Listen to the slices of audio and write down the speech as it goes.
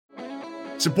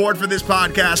Support for this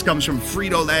podcast comes from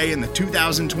Frito-Lay and the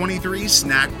 2023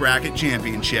 Snack Bracket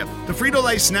Championship. The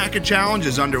Frito-Lay Snack-A Challenge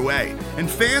is underway, and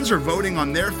fans are voting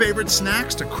on their favorite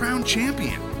snacks to crown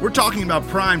champion. We're talking about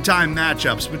prime-time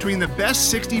matchups between the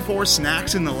best 64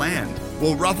 snacks in the land.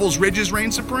 Will Ruffles Ridges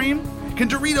reign supreme? Can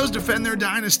Doritos defend their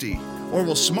dynasty? Or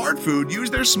will Smart Food use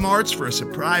their smarts for a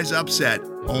surprise upset?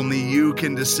 Only you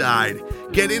can decide.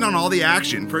 Get in on all the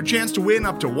action for a chance to win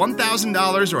up to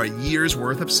 $1,000 or a year's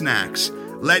worth of snacks.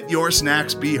 Let your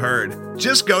snacks be heard.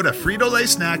 Just go to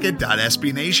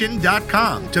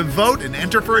fritolaysnacket.sbnation.com to vote and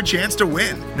enter for a chance to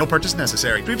win. No purchase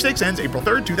necessary. Sweepstakes ends April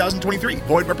 3rd, 2023.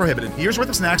 Void where prohibited. Year's worth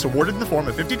of snacks awarded in the form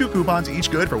of 52 coupons, each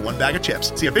good for one bag of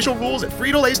chips. See official rules at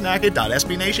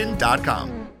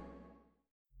fritolaysnacket.sbnation.com.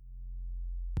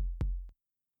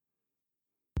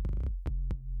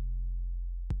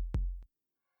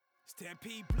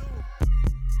 Stampede Blue.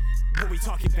 What we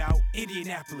talking about?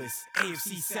 Indianapolis,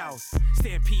 AFC South.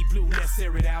 Stampede Blue, let's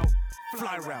air it out.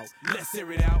 Fly route, let's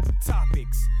air it out.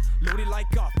 Topics, loaded like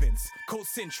offense.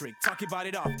 Colts-centric, talk about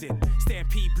it often.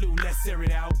 Stampede Blue, let's air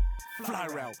it out. Fly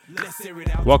route, let's air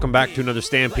it out. Welcome back to another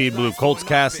Stampede Blue Colts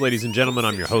Cast. Ladies and gentlemen,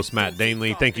 I'm your host, Matt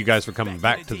Danley. Thank you guys for coming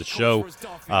back to the show.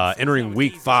 Entering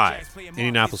Week 5,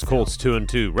 Indianapolis Colts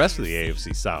 2-2. Rest of the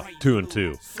AFC South,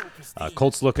 2-2.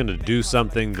 Colts looking to do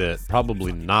something that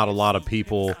probably not a lot of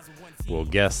people will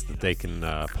guess that they can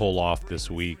pull off this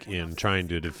week in trying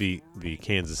to defeat the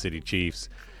Kansas City Chiefs.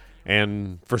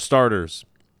 And for starters,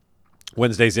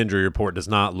 Wednesday's injury report does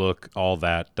not look all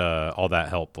that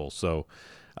helpful. So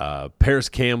Paris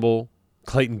Campbell,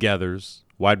 Clayton Geathers,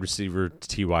 wide receiver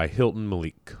T.Y. Hilton,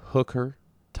 Malik Hooker,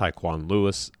 Tyquan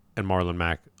Lewis, and Marlon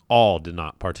Mack all did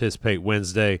not participate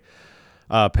Wednesday.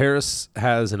 Paris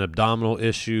has an abdominal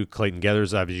issue. Clayton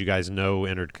Geathers, as you guys know,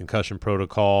 entered concussion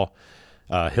protocol.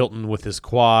 Hilton with his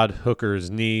quad,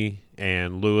 Hooker's knee,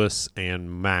 and Lewis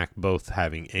and Mack both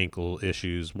having ankle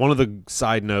issues. One of the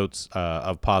side notes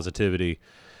of positivity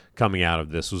coming out of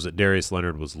this was that Darius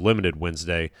Leonard was limited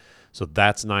Wednesday, so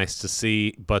that's nice to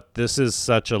see. But this is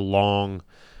such a long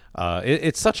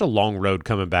it's such a long road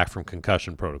coming back from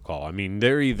concussion protocol. I mean,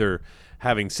 they're either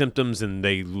having symptoms and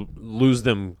they lose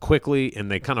them quickly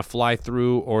and they kind of fly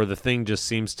through, or the thing just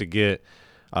seems to get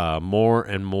more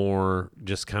and more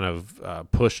just kind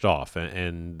of pushed off,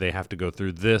 and they have to go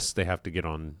through this. They have to get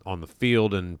on the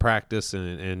field and practice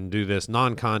and do this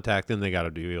non-contact. Then they got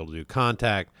to be able to do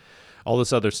contact, all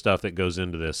this other stuff that goes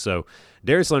into this. So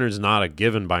Darius Leonard's not a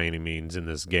given by any means in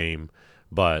this game,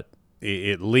 but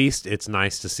at least it's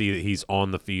nice to see that he's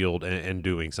on the field and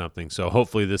doing something. So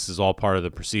hopefully this is all part of the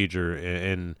procedure,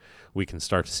 and we can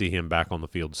start to see him back on the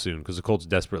field soon, because the Colts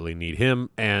desperately need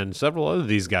him and several other of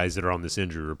these guys that are on this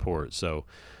injury report. So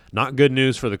not good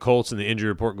news for the Colts and the injury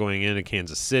report going into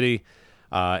Kansas City.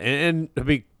 And to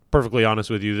be perfectly honest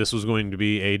with you, this was going to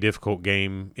be a difficult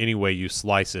game any way you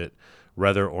slice it,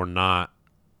 whether or not,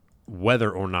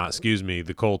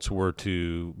 the Colts were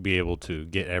to be able to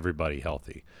get everybody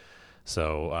healthy.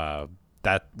 So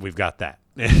that we've got that.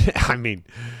 I mean,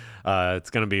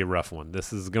 it's going to be a rough one.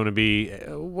 This is going to be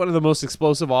one of the most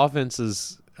explosive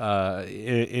offenses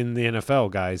in the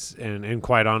NFL, guys. And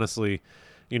quite honestly,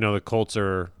 you know, the Colts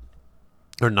are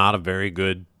not a very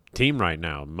good team right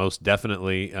now. Most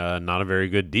definitely not a very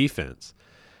good defense.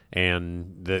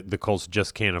 And the Colts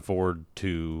just can't afford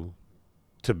to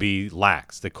be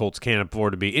lax. The Colts can't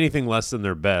afford to be anything less than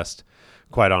their best,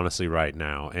 quite honestly, right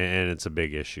now, and it's a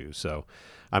big issue. So,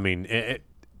 I mean,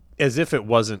 as if it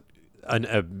wasn't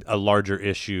a larger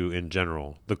issue in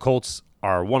general, the Colts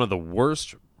are one of the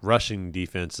worst rushing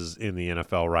defenses in the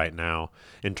NFL right now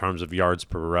in terms of yards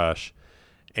per rush,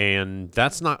 and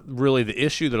that's not really the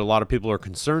issue that a lot of people are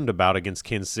concerned about against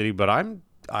Kansas City, but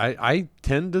I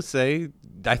tend to say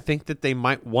I think that they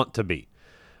might want to be.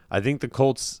 I think the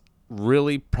Colts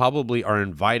really probably are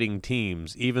inviting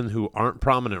teams, even who aren't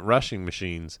prominent rushing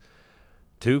machines,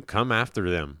 to come after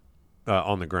them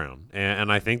on the ground.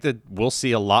 And I think that we'll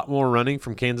see a lot more running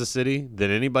from Kansas City than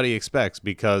anybody expects,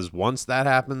 because once that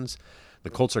happens, the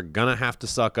Colts are going to have to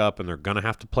suck up and they're going to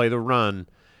have to play the run,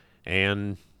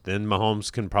 and then Mahomes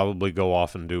can probably go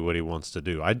off and do what he wants to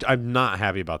do. I'm not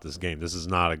happy about this game. This is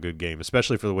not a good game,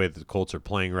 especially for the way that the Colts are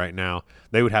playing right now.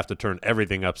 They would have to turn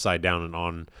everything upside down and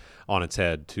on its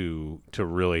head to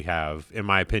really have, in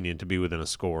my opinion, to be within a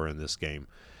score in this game.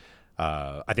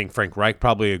 I think Frank Reich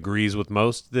probably agrees with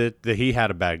most that he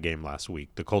had a bad game last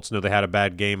week. The Colts know they had a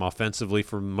bad game offensively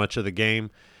for much of the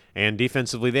game, and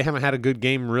defensively they haven't had a good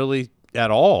game really at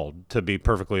all, to be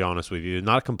perfectly honest with you.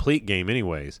 Not a complete game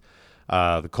anyways.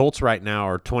 The Colts right now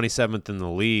are 27th in the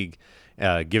league,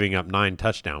 giving up 9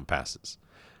 touchdown passes.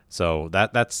 So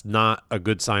that's not a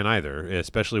good sign either,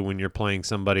 especially when you're playing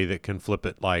somebody that can flip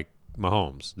it like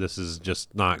Mahomes. This is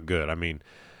just not good. I mean,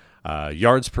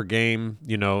 yards per game,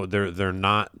 they're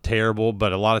not terrible,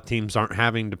 but a lot of teams aren't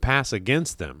having to pass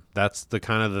against them. That's the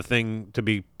kind of the thing, to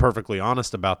be perfectly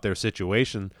honest about their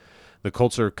situation. The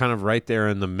Colts are kind of right there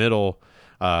in the middle,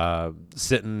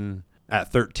 sitting at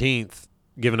 13th,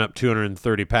 giving up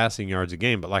 230 passing yards a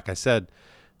game. But like I said,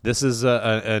 this is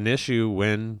an issue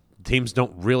when teams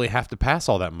don't really have to pass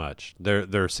all that much.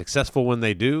 They're successful when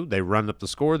they do. They run up the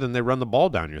score, then they run the ball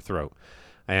down your throat.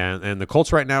 And the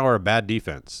Colts right now are a bad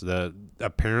defense.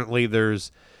 Apparently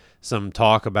there's some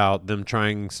talk about them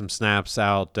trying some snaps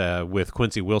out with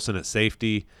Quincy Wilson at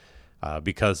safety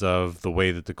because of the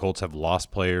way that the Colts have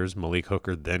lost players, Malik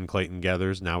Hooker, then Clayton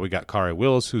Geathers. Now we got Kari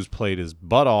Willis, who's played his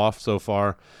butt off so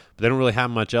far, but they don't really have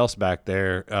much else back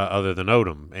there other than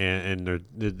Odom. And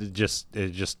it just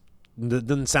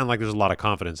doesn't sound like there's a lot of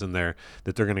confidence in there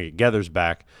that they're going to get Geathers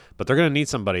back, but they're going to need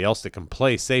somebody else that can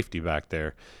play safety back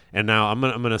there. And now I'm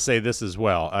going to say this as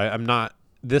well. I'm not.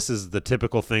 This is the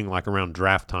typical thing like around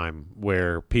draft time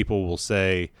where people will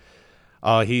say,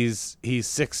 he's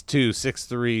 6'2",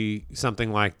 6'3",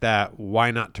 something like that.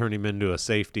 Why not turn him into a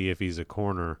safety if he's a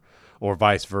corner, or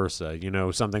vice versa?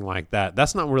 Something like that.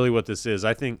 That's not really what this is.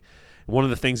 I think one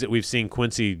of the things that we've seen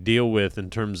Quincy deal with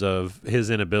in terms of his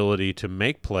inability to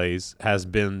make plays has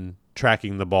been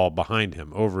tracking the ball behind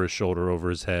him, over his shoulder, over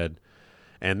his head.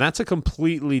 And that's a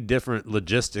completely different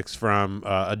logistics from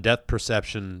a depth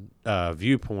perception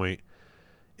viewpoint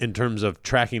in terms of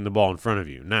tracking the ball in front of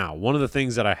you. Now, one of the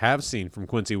things that I have seen from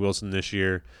Quincy Wilson this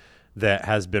year that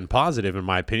has been positive, in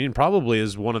my opinion, probably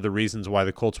is one of the reasons why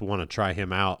the Colts want to try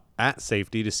him out at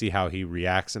safety to see how he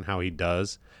reacts and how he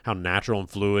does, how natural and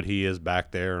fluid he is back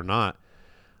there or not,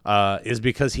 is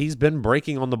because he's been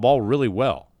breaking on the ball really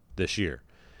well this year.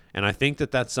 And I think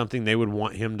that that's something they would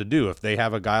want him to do. If they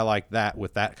have a guy like that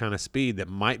with that kind of speed that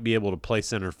might be able to play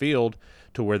center field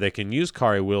to where they can use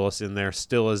Kari Willis in there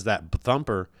still as that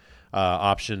thumper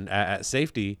option at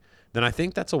safety, then I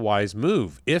think that's a wise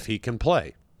move if he can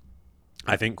play.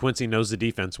 I think Quincy knows the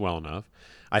defense well enough.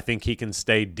 I think he can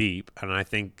stay deep, and I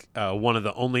think one of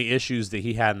the only issues that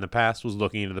he had in the past was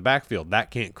looking into the backfield.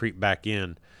 That can't creep back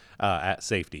in at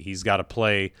safety. He's got to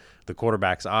play the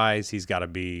quarterback's eyes. He's got to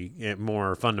be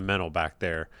more fundamental back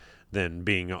there than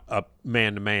being up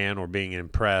man-to-man or being in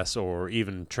press or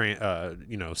even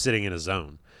sitting in a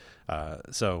zone.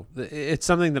 So it's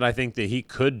something that I think that he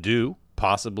could do,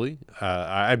 possibly.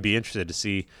 I'd be interested to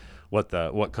see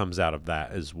what comes out of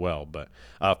that as well. But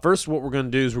first, what we're going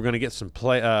to do is we're going to get some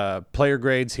player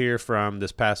grades here from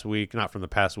this past week, not from the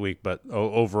past week, but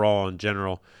overall in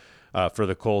general for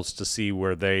the Colts to see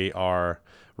where they are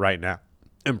right now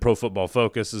in Pro Football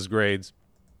Focus's grades.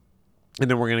 And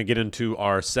then we're going to get into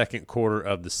our second quarter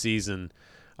of the season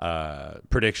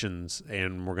predictions,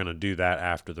 and we're going to do that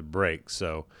after the break.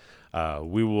 So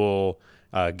we will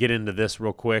get into this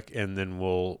real quick, and then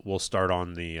we'll start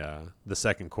on the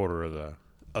second quarter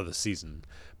of the season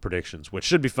predictions, which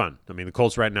should be fun. I mean, the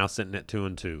Colts right now sitting at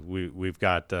 2-2. We've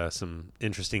got some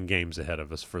interesting games ahead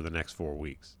of us for the next 4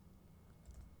 weeks.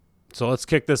 So let's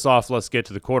kick this off. Let's get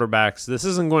to the quarterbacks. This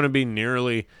isn't going to be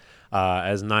nearly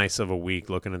as nice of a week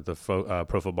looking at the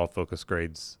Pro Football Focus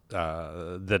grades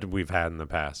that we've had in the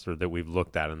past, or that we've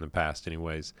looked at in the past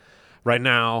anyways. Right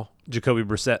now, Jacoby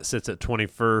Brissett sits at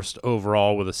 21st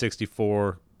overall with a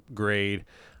 64 grade.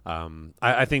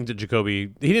 I think that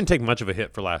Jacoby, he didn't take much of a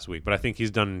hit for last week, but I think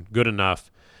he's done good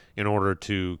enough in order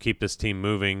to keep this team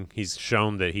moving. He's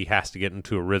shown that he has to get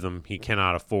into a rhythm. He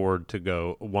cannot afford to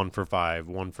go 1 for 5,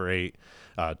 1 for 8,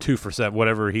 2 for 7,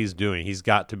 whatever he's doing. He's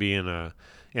got to be in a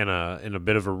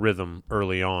bit of a rhythm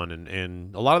early on,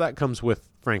 and a lot of that comes with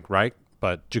Frank Reich,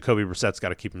 but Jacoby Brissett's got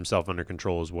to keep himself under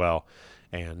control as well.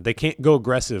 And they can't go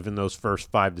aggressive in those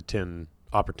first 5 to 10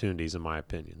 opportunities, in my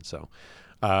opinion. So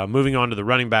moving on to the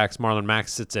running backs, Marlon Mack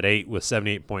sits at 8 with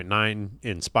 78.9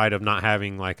 in spite of not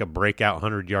having like a breakout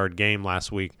 100-yard game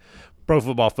last week. Pro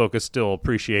Football Focus still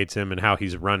appreciates him and how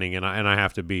he's running, and I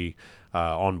have to be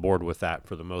on board with that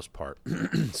for the most part.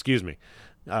 Excuse me.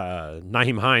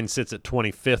 Nyheim Hines sits at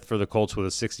 25th for the Colts with a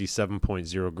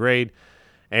 67.0 grade,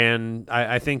 and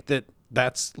I think that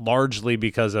that's largely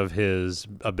because of his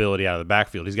ability out of the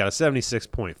backfield. He's got a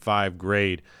 76.5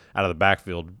 grade out of the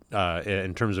backfield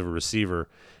in terms of a receiver,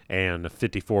 and a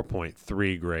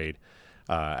 54.3 grade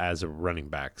as a running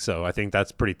back. So I think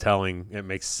that's pretty telling. It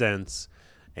makes sense,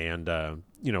 and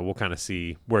we'll kind of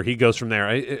see where he goes from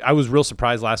there. I was real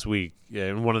surprised last week,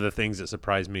 and one of the things that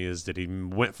surprised me is that he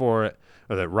went for it,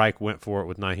 or that Reich went for it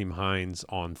with Nyheim Hines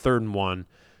on 3rd and 1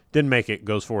 Didn't make it,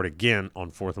 goes for it again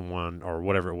on 4th and 1 or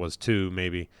whatever it was, 2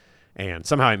 maybe, and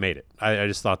somehow he made it. I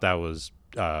just thought that was,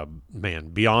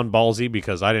 beyond ballsy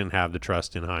because I didn't have the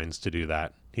trust in Hines to do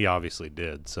that. He obviously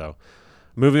did. So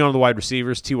moving on to the wide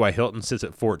receivers, T.Y. Hilton sits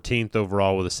at 14th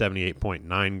overall with a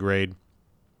 78.9 grade.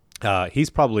 He's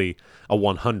probably a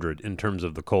 100 in terms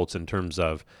of the Colts, in terms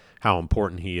of how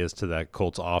important he is to that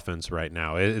Colts offense right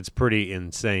now. It's pretty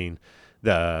insane,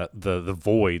 the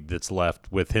void that's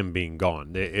left with him being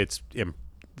gone. It's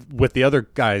with the other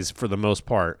guys, for the most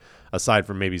part, aside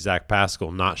from maybe Zach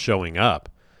Pascal not showing up,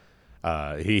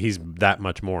 he's that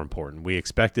much more important. We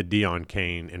expected Deion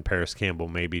Kane and Paris Campbell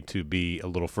maybe to be a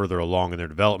little further along in their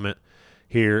development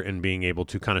here and being able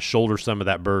to kind of shoulder some of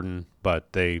that burden,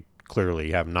 but they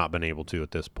clearly have not been able to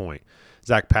at this point.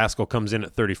 Zach Pascal comes in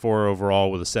at 34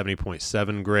 overall with a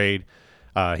 70.7 grade.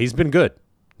 He's been good.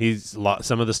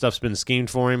 Some of the stuff's been schemed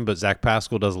for him, but Zach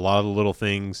Pascal does a lot of the little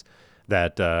things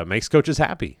that makes coaches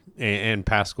happy. And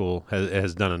Pascal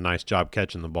has done a nice job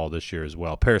catching the ball this year as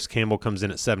well. Paris Campbell comes in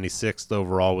at 76th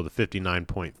overall with a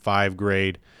 59.5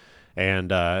 grade.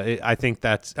 And I think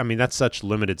that's such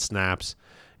limited snaps.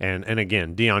 And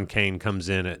again, Deion Kane comes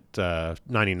in at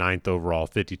 99th overall,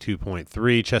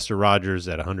 52.3. Chester Rogers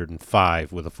at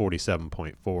 105 with a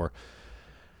 47.4.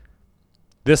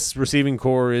 This receiving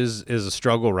core is a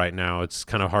struggle right now. It's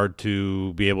kind of hard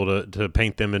to be able to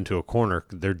paint them into a corner.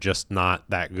 They're just not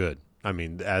that good. I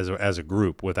mean, as a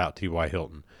group without T.Y.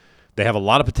 Hilton. They have a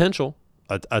lot of potential,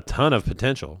 a ton of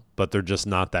potential, but they're just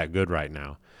not that good right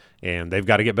now. And they've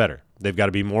got to get better. They've got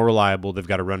to be more reliable. They've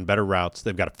got to run better routes.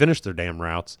 They've got to finish their damn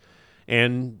routes.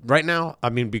 And right now,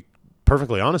 be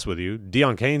perfectly honest with you,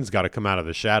 Deion Kane's got to come out of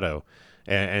the shadow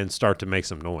and start to make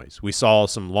some noise. We saw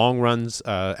some long runs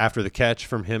after the catch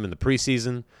from him in the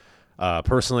preseason.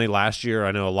 Personally, last year,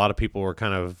 I know a lot of people were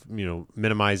kind of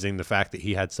minimizing the fact that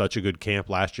he had such a good camp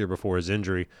last year before his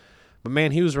injury. But,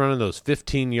 man, he was running those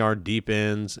 15-yard deep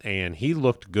ends, and he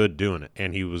looked good doing it.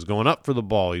 And he was going up for the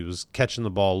ball. He was catching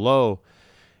the ball low.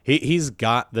 He's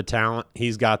got the talent.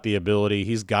 He's got the ability.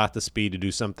 He's got the speed to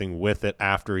do something with it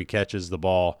after he catches the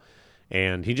ball.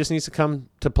 And he just needs to come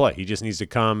to play. He just needs to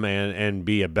come and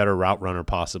be a better route runner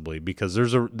possibly, because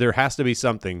there has to be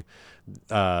something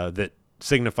that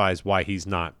signifies why he's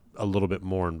not a little bit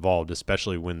more involved,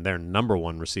 especially when their number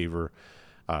one receiver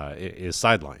is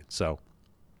sidelined. So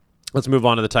let's move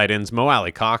on to the tight ends. Mo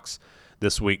Alley-Cox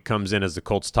this week comes in as the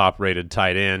Colts' top-rated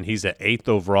tight end. He's at 8th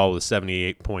overall with a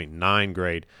 78.9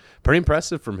 grade. Pretty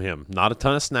impressive from him. Not a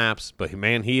ton of snaps, but,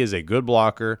 man, he is a good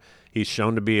blocker. He's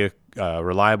shown to be a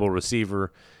reliable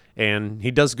receiver, and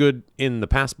he does good in the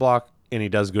pass block, and he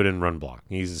does good in run block.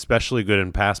 He's especially good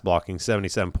in pass blocking,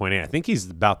 77.8. I think he's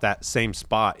about that same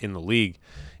spot in the league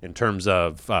in terms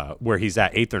of where he's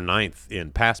at 8th or 9th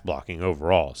in pass blocking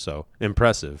overall. So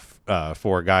impressive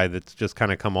for a guy that's just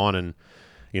kind of come on and,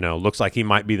 looks like he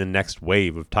might be the next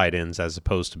wave of tight ends as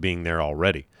opposed to being there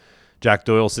already. Jack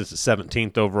Doyle sits at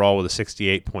 17th overall with a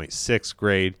 68.6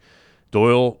 grade.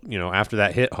 Doyle, after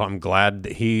that hit, I'm glad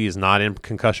that he is not in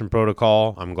concussion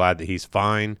protocol. I'm glad that he's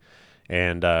fine.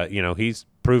 And, he's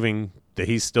proving that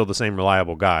he's still the same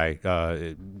reliable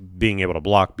guy, being able to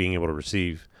block, being able to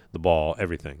receive the ball,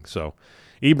 everything. So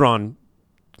Ebron,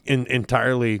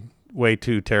 entirely way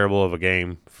too terrible of a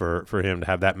game for him to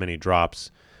have that many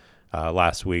drops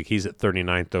last week. He's at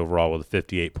 39th overall with a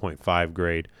 58.5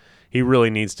 grade. He really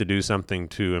needs to do something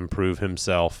to improve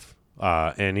himself,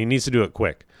 and he needs to do it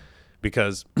quick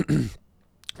because,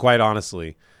 quite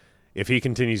honestly, if he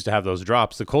continues to have those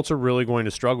drops, the Colts are really going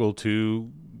to struggle to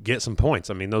get some points.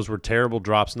 I mean, those were terrible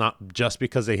drops, not just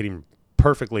because they hit him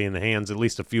perfectly in the hands. At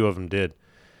least a few of them did.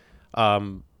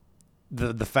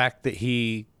 The fact that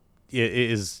he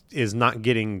is not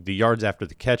getting the yards after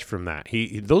the catch from that,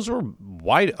 those were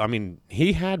wide. I mean,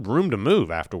 he had room to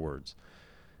move afterwards.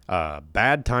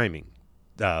 Bad timing,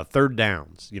 third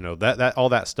downs, that all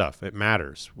that stuff. It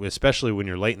matters, especially when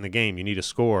you're late in the game. You need a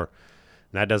score.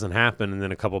 And that doesn't happen, and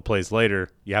then a couple of plays later,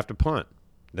 you have to punt.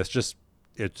 It's just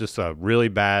a really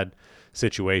bad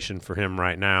situation for him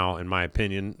right now, in my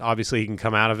opinion. Obviously, he can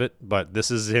come out of it, but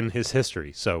this is in his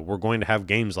history, so we're going to have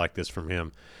games like this from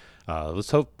him.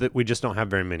 Let's hope that we just don't have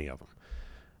very many of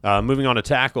them. Moving on to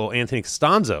tackle, Anthony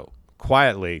Costanzo,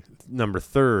 quietly number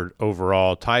 3rd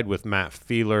overall, tied with Matt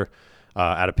Feeler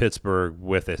out of Pittsburgh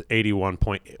with an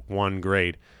 81.1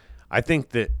 grade. I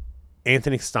think that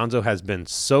Anthony Costanzo has been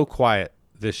so quiet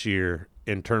this year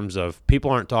in terms of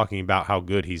people aren't talking about how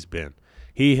good he's been.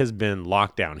 He has been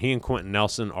locked down. He and Quentin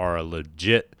Nelson are a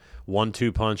legit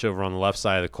 1-2 punch over on the left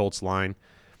side of the Colts line.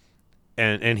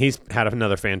 And he's had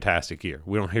another fantastic year.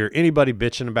 We don't hear anybody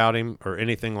bitching about him or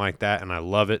anything like that, and I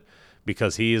love it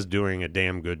because he is doing a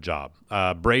damn good job.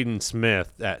 Braden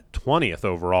Smith at 20th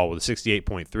overall with a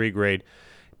 68.3 grade.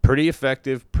 Pretty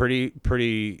effective,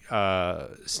 pretty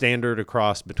standard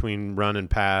across between run and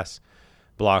pass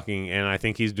blocking, and I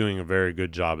think he's doing a very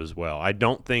good job as well. I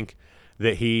don't think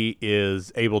that he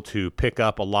is able to pick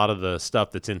up a lot of the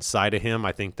stuff that's inside of him.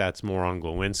 I think that's more on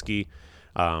Glowinski.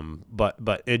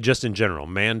 But it just in general,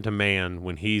 man-to-man,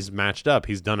 when he's matched up,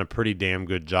 he's done a pretty damn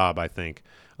good job, I think,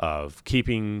 of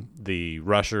keeping the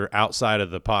rusher outside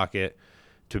of the pocket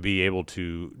to be able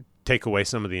to take away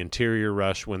some of the interior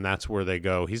rush when that's where they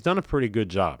go. He's done a pretty good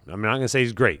job. I'm not going to say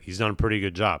he's great. He's done a pretty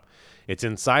good job. It's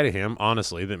inside of him,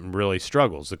 honestly, that really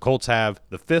struggles. The Colts have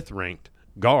the 5th-ranked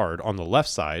guard on the left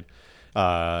side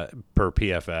per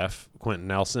PFF, Quentin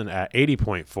Nelson, at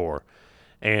 80.4.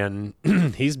 And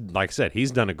he's, like I said,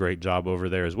 he's done a great job over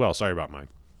there as well. Sorry about my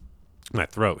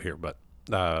throat here, but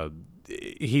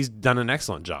he's done an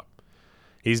excellent job.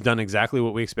 He's done exactly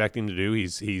what we expect him to do.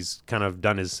 He's kind of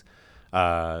done his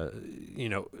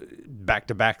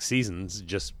back-to-back seasons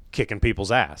just kicking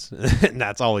people's ass. And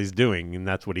that's all he's doing, and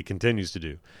that's what he continues to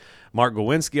do. Mark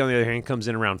Glowinski, on the other hand, comes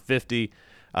in around 50,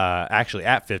 actually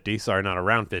at 50, sorry, not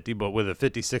around 50, but with a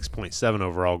 56.7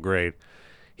 overall grade.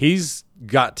 He's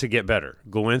got to get better.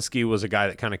 Glowinski was a guy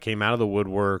that kind of came out of the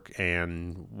woodwork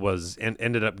and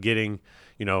ended up getting,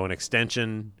 an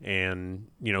extension, and,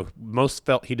 most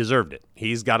felt he deserved it.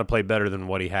 He's got to play better than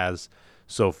what he has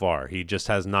so far. He just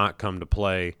has not come to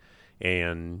play,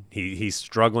 and he's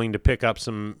struggling to pick up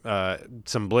some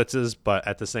blitzes, but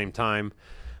at the same time,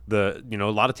 a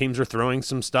lot of teams are throwing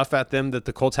some stuff at them that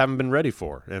the Colts haven't been ready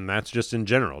for, and that's just in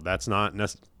general. That's not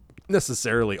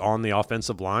necessarily on the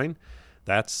offensive line.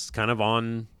 That's kind of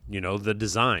on, the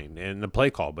design and the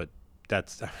play call, but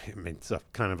it's a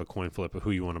kind of a coin flip of who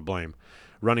you want to blame.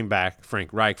 Running back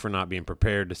Frank Reich for not being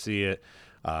prepared to see it.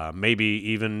 Maybe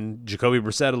even Jacoby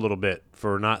Brissett a little bit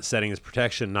for not setting his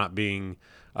protection, not being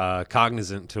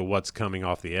cognizant to what's coming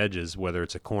off the edges, whether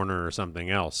it's a corner or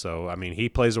something else. So, he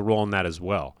plays a role in that as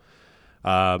well.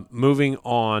 Moving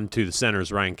on to the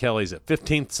centers, Ryan Kelly's at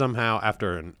 15th somehow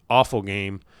after an awful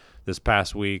game this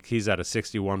past week. He's at a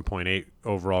 61.8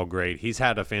 overall grade. He's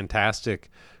had a fantastic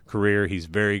career. He's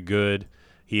very good.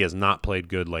 He has not played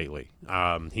good lately.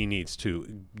 He needs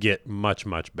to get much,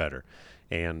 much better.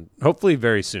 And hopefully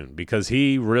very soon, because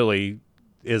he really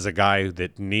is a guy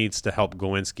that needs to help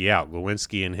Glowinski out.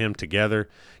 Glowinski and him together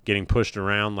getting pushed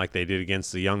around like they did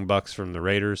against the Young Bucks from the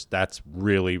Raiders, that's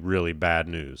really, really bad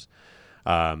news.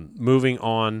 Moving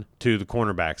on to the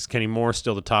cornerbacks. Kenny Moore,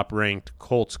 still the top-ranked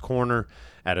Colts corner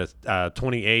at a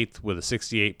 28th with a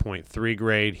 68.3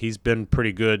 grade. He's been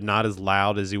pretty good, not as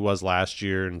loud as he was last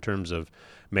year in terms of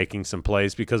making some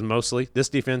plays, because mostly this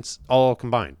defense, all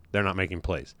combined, they're not making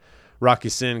plays. Rocky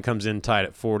Sin comes in tied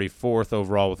at 44th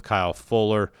overall with Kyle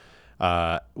Fuller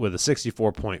with a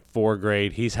 64.4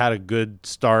 grade. He's had a good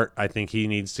start. I think he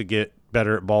needs to get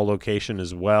better at ball location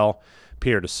as well.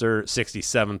 Pierre Desert,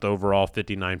 67th overall,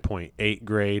 59.8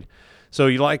 grade. So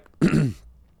you like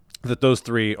that those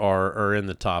three are in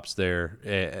the tops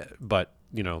there, but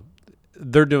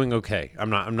they're doing okay. I'm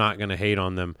not going to hate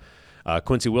on them.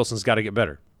 Quincy Wilson's got to get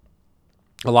better.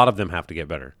 A lot of them have to get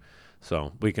better.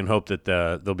 So we can hope that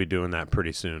they'll be doing that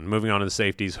pretty soon. Moving on to the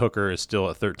safeties, Hooker is still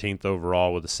at 13th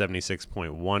overall with a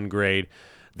 76.1 grade.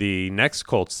 The next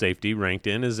Colts safety ranked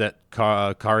in is at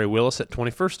Kari Willis at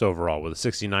 21st overall with a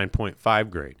 69.5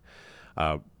 grade.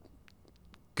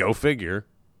 Go figure.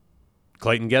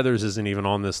 Clayton Geathers isn't even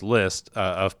on this list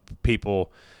of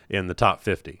people in the top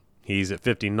 50. He's at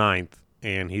 59th,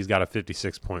 and he's got a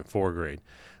 56.4 grade.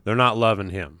 They're not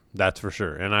loving him, that's for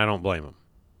sure, and I don't blame them.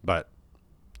 But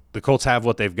the Colts have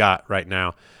what they've got right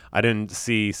now. I didn't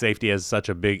see safety as such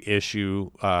a big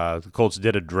issue. The Colts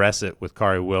did address it with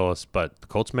Kari Willis, but the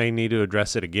Colts may need to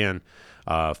address it again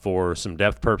for some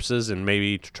depth purposes and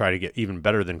maybe to try to get even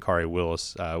better than Kari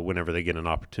Willis whenever they get an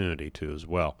opportunity to as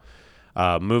well.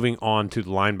 Moving on to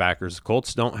the linebackers, the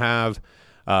Colts don't have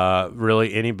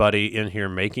really anybody in here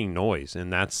making noise,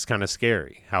 and that's kind of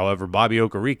scary. However, Bobby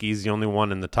Okereke is the only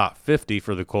one in the top 50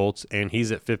 for the Colts, and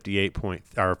he's at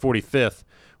 45th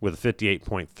with a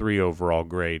 58.3 overall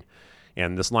grade.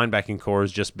 And this linebacking core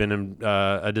has just been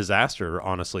a disaster,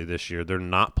 honestly, this year. They're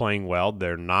not playing well.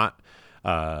 They're not,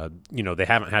 they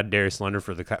haven't had Darius Leonard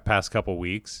for the past couple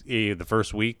weeks. The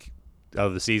first week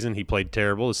of the season, he played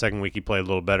terrible. The second week, he played a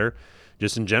little better.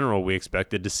 Just in general, we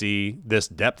expected to see this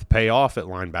depth pay off at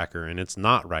linebacker, and it's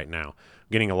not right now.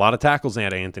 Getting a lot of tackles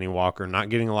at Anthony Walker, not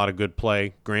getting a lot of good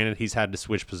play. Granted, he's had to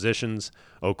switch positions.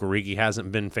 Okereke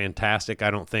hasn't been fantastic, I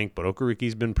don't think, but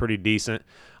Okereke's been pretty decent.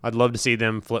 I'd love to see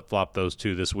them flip-flop those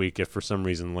two this week if for some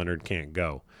reason Leonard can't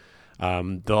go.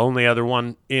 The only other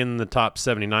one in the top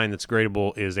 79 that's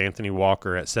gradable is Anthony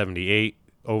Walker at 78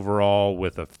 overall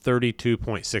with a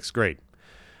 32.6 grade.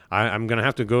 I'm going to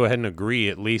have to go ahead and agree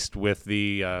at least with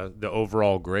the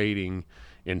overall grading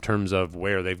in terms of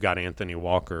where they've got Anthony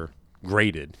Walker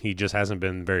graded. He just hasn't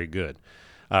been very good.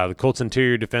 The Colts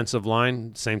interior defensive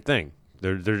line, same thing.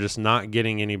 They're just not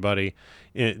getting anybody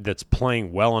that's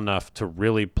playing well enough to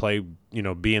really play,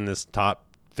 be in this top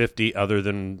 50 other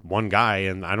than one guy,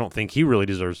 and I don't think he really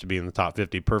deserves to be in the top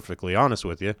 50, perfectly honest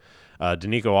with you.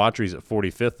 Danico Autry's at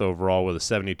 45th overall with a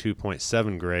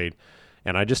 72.7 grade,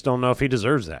 and I just don't know if he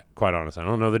deserves that, quite honestly. I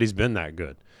don't know that he's been that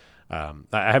good.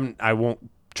 I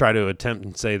won't try to attempt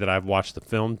and say that I've watched the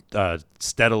film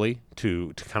steadily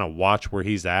to kind of watch where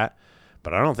he's at,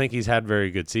 but I don't think he's had very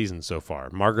good seasons so far.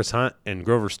 Marcus Hunt and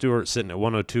Grover Stewart sitting at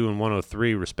 102 and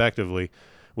 103 respectively,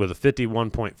 with a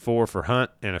 51.4 for Hunt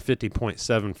and a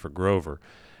 50.7 for Grover,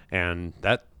 and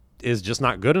that is just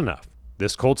not good enough.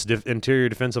 This Colts interior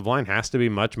defensive line has to be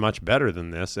much, much better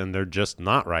than this, and they're just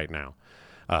not right now.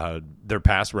 Their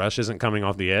pass rush isn't coming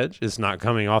off the edge. It's not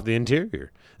coming off the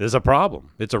interior. There's a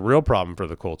problem. It's a real problem for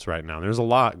the Colts right now. There's a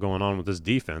lot going on with this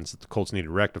defense that the Colts need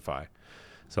to rectify.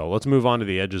 So let's move on to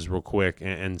the edges real quick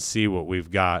and see what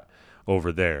we've got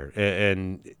over there.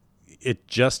 And it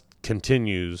just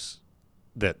continues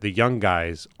that the young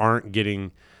guys aren't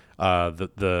getting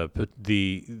those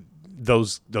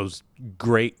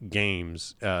great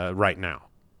games right now.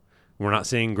 We're not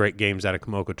seeing great games out of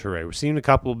Kemoko Toure. We're seeing a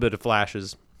couple bit of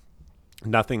flashes,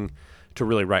 nothing to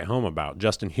really write home about.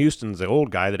 Justin Houston's the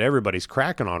old guy that everybody's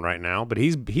cracking on right now, but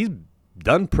he's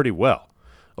done pretty well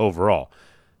overall.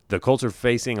 The Colts are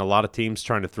facing a lot of teams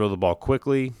trying to throw the ball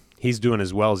quickly. He's doing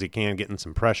as well as he can, getting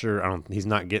some pressure. He's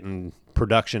not getting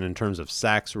production in terms of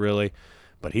sacks really,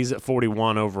 but he's at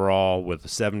 41 overall with a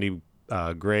 70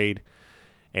 grade.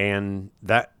 And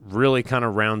that really kind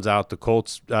of rounds out the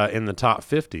Colts in the top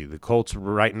 50. The Colts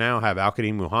right now have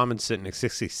Al-Qadim Muhammad sitting at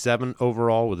 67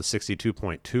 overall with a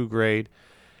 62.2 grade.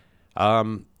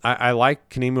 I like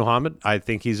Kaneem Muhammad. I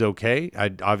think he's okay.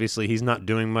 Obviously, he's not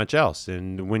doing much else.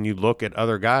 And when you look at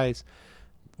other guys,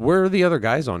 where are the other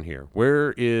guys on here?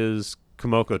 Where is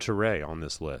Kemoko Toure on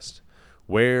this list?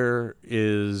 Where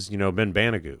is, Ben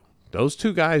Banigou? Those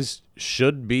two guys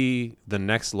should be the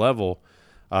next level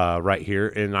right here,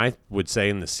 and I would say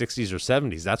in the 60s or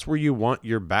 70s. That's where you want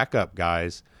your backup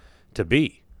guys to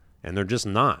be, and they're just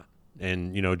not.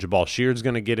 And, Jabal Sheard's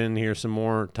going to get in here some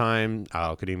more time.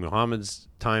 Al-Qadim Muhammad's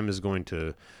time is going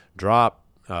to drop.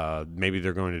 Maybe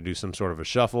they're going to do some sort of a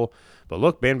shuffle. But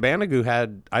look, Ben Banigou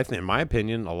had, I think, in my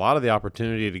opinion, a lot of the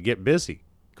opportunity to get busy.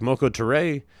 Kemoko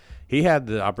Toure, he had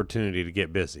the opportunity to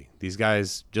get busy. These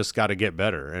guys just got to get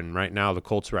better. And right now, the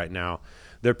Colts right now,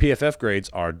 their PFF grades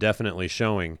are definitely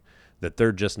showing that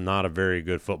they're just not a very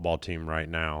good football team right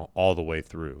now all the way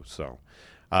through. So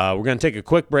we're going to take a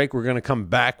quick break. We're going to come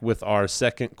back with our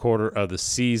second quarter of the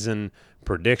season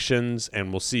predictions,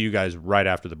 and we'll see you guys right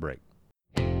after the break.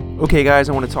 Okay, guys,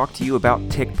 I want to talk to you about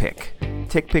TickPick.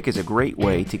 TickPick is a great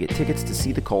way to get tickets to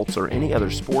see the Colts or any other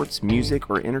sports, music,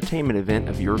 or entertainment event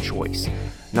of your choice.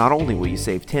 Not only will you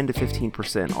save 10 to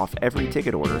 15% off every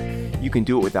ticket order, you can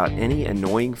do it without any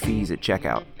annoying fees at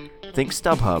checkout. Think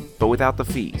StubHub, but without the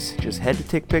fees. Just head to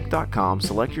tickpick.com,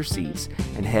 select your seats,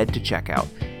 and head to checkout.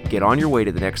 Get on your way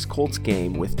to the next Colts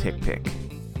game with TickPick.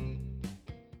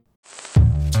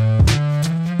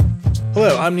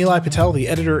 Hello, I'm Nilay Patel, the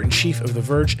editor-in-chief of The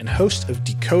Verge and host of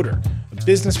Decoder, a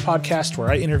business podcast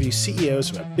where I interview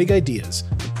CEOs about big ideas,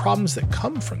 the problems that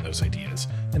come from those ideas,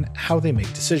 and how they make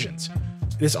decisions.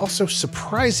 It is also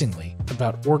surprisingly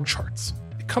about org charts.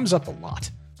 It comes up a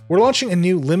lot. We're launching a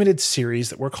new limited series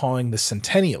that we're calling the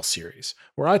Centennial Series,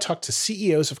 where I talk to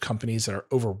CEOs of companies that are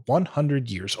over 100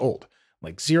 years old,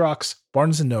 like Xerox,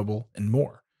 Barnes & Noble, and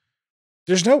more.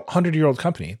 There's no 100-year-old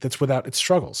company that's without its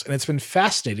struggles, and it's been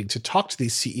fascinating to talk to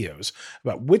these CEOs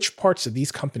about which parts of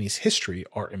these companies' history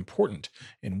are important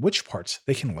and which parts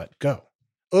they can let go.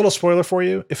 A little spoiler for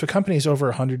you, if a company is over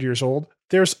 100 years old,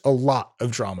 there's a lot of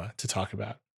drama to talk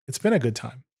about. It's been a good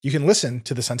time. You can listen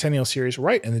to the Centennial Series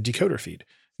right in the Decoder feed.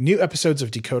 New episodes of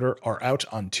Decoder are out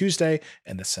on Tuesday,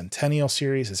 and the Centennial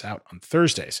Series is out on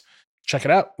Thursdays. Check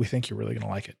it out. We think you're really going to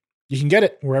like it. You can get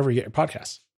it wherever you get your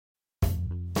podcasts.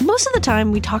 Most of the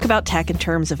time, we talk about tech in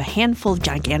terms of a handful of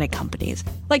gigantic companies,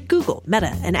 like Google,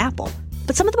 Meta, and Apple.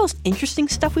 But some of the most interesting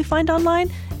stuff we find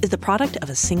online is the product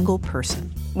of a single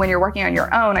person. When you're working on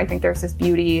your own, I think there's this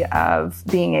beauty of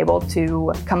being able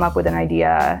to come up with an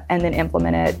idea and then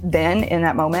implement it then in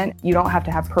that moment. You don't have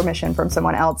to have permission from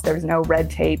someone else. There's no red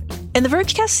tape. In the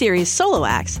Vergecast series Solo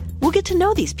Acts, we'll get to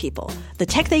know these people, the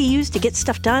tech they use to get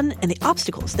stuff done, and the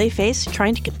obstacles they face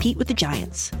trying to compete with the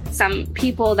giants. Some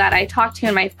people that I talk to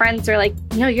and my friends are like,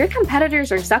 your competitors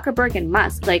are Zuckerberg and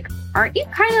Musk. Like, aren't you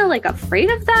kind of like afraid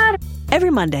of that? Every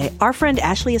Monday, our friend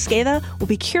Ashley Esqueda will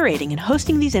be curating and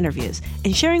hosting these interviews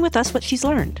and sharing with us what she's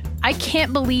learned. I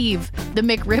can't believe the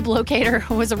McRib locator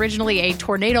was originally a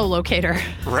tornado locator.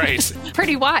 Right.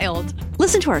 Pretty wild.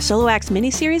 Listen to our Solo Acts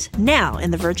miniseries now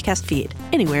in the Vergecast feed,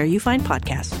 anywhere you find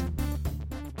podcasts.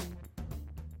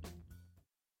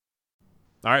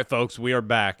 All right, folks, we are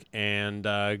back, and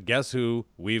guess who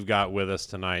we've got with us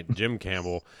tonight? Jim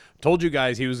Campbell. Told you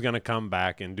guys he was going to come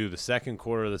back and do the second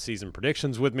quarter of the season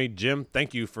predictions with me. Jim,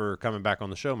 thank you for coming back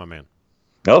on the show, my man.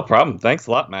 No problem. Thanks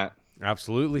a lot, Matt.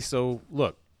 Absolutely. So,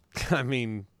 look, I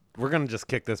mean, we're going to just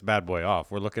kick this bad boy off.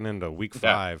 We're looking into Week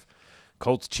 5.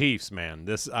 Colts Chiefs, man.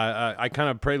 This I kind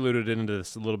of preluded into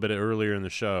this a little bit earlier in the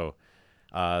show.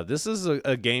 This is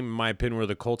a game, in my opinion, where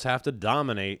the Colts have to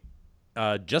dominate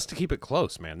just to keep it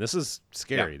close, man. This is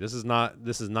scary. Yeah.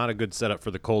 This is not a good setup for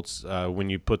the Colts when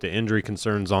you put the injury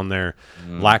concerns on there,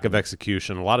 lack of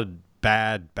execution, a lot of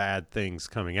bad things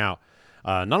coming out.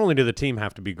 Not only do the team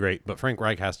have to be great, but Frank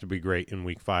Reich has to be great in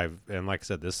Week 5. And like I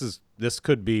said, this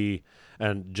could be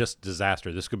just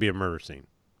disaster. This could be a murder scene.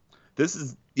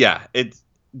 It's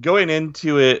going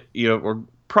into it, or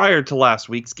prior to last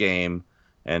week's game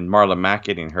and Marlon Mack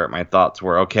getting hurt, my thoughts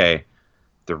were, okay,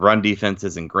 the run defense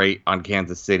isn't great on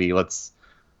Kansas City. Let's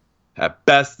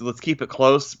keep it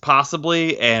close,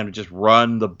 possibly, and just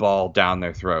run the ball down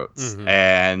their throats. Mm-hmm.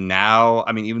 And now,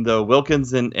 I mean, even though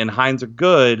Wilkins and Hines are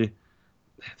good,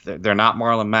 they're not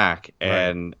Marlon Mack,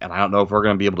 and I don't know if we're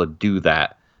going to be able to do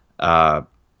that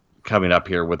coming up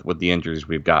here with the injuries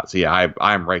we've got. So yeah,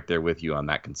 I'm right there with you on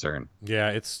that concern. Yeah,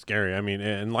 it's scary. I mean,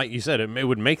 and like you said, it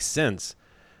would make sense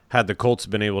had the Colts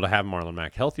been able to have Marlon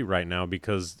Mack healthy right now,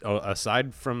 because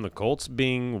aside from the Colts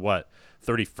being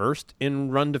 31st in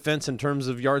run defense in terms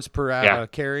of yards per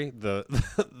carry,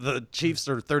 the Chiefs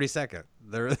are 32nd.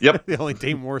 They're the only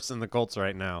team worse than the Colts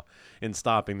right now in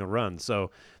stopping the run.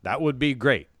 So that would be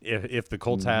great if the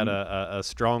Colts had a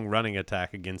strong running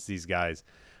attack against these guys.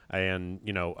 And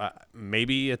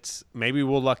maybe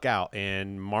we'll luck out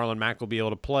and Marlon Mack will be able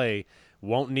to play.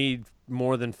 Won't need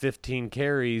more than 15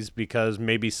 carries because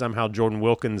maybe somehow Jordan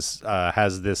Wilkins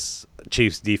has this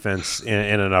Chiefs defense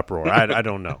in an uproar. I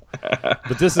don't know.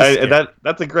 But this is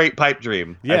that's a great pipe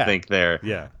dream, I think, there.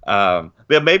 Yeah.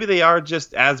 But maybe they are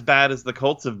just as bad as the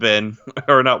Colts have been,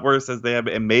 or not worse as they have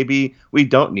been. And maybe we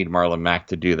don't need Marlon Mack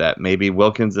to do that. Maybe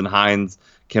Wilkins and Hines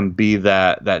can be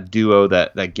that duo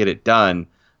that get it done.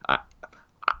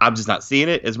 I'm just not seeing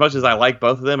it. As much as I like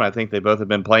both of them, I think they both have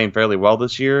been playing fairly well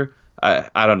this year.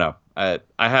 I don't know. I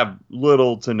have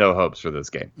little to no hopes for this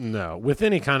game. No. With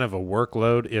any kind of a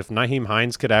workload, if Nyheim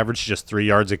Hines could average just 3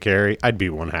 yards a carry, I'd be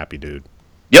one happy dude.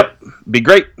 Yep. Be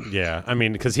great. Yeah. I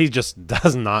mean, because he just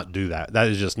does not do that. That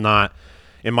is just not,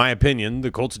 in my opinion,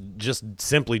 the Colts just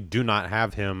simply do not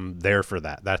have him there for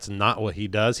that. That's not what he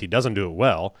does. He doesn't do it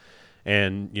well.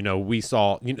 And, we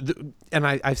saw, and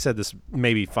I said this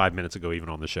maybe 5 minutes ago even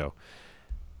on the show.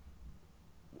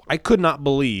 I could not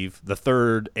believe the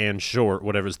third and short,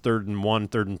 whatever's 3rd and 1,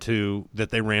 3rd and 2 that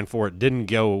they ran for it didn't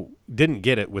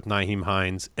get it with Nyheim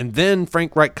Hines. And then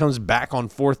Frank Reich comes back on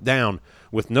 4th down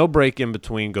with no break in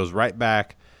between, goes right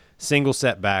back, single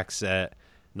back set.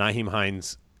 Nyheim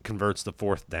Hines converts the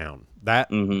 4th down. That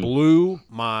blew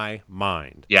my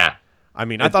mind. Yeah. I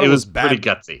mean, I thought it was bad. Pretty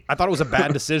gutsy. I thought it was a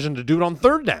bad decision to do it on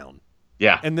 3rd down.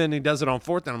 Yeah. And then he does it on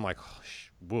 4th down. I'm like, oh,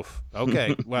 woof.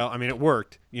 Okay. Well, I mean, it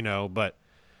worked, but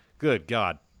good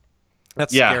God.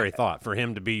 That's a scary thought for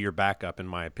him to be your backup, in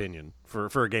my opinion, for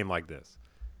a game like this.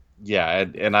 Yeah,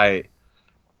 and I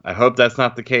hope that's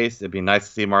not the case. It'd be nice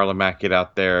to see Marlon Mack get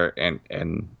out there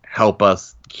and help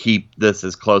us keep this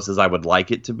as close as I would like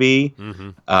it to be.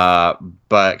 Mm-hmm.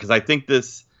 But because I think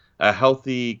a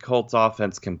healthy Colts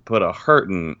offense can put a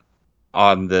hurting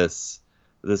on this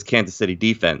Kansas City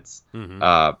defense.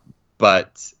 Mm-hmm.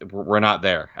 But we're not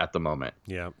there at the moment.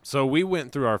 Yeah. So we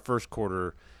went through our first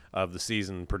quarter of the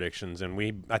season predictions,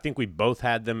 and I think we both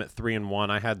had them at 3-1.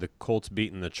 I had the Colts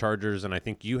beating the Chargers, and I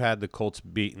think you had the Colts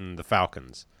beating the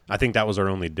Falcons. I think that was our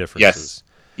only differences.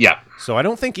 Yes. Yeah. So I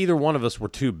don't think either one of us were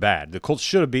too bad. The Colts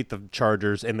should have beat the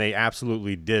Chargers, and they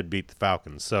absolutely did beat the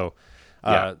Falcons. So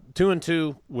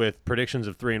 2-2 with predictions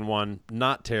of 3-1,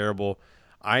 not terrible.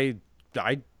 I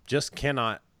just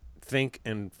cannot think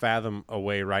and fathom a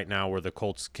way right now where the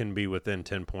Colts can be within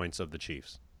 10 points of the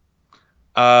Chiefs.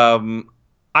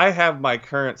 I have my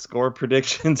current score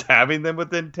predictions having them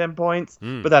within 10 points,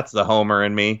 but that's the homer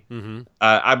in me. Mm-hmm.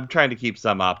 I'm trying to keep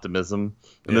some optimism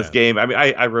in this game. I mean,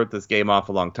 I wrote this game off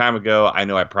a long time ago. I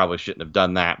know I probably shouldn't have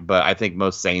done that, but I think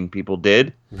most sane people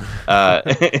did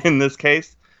in this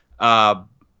case.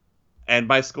 And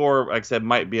my score, like I said,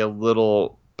 might be a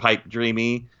little pipe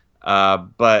dreamy,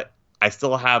 but I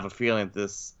still have a feeling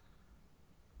this.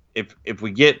 If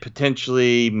we get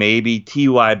potentially maybe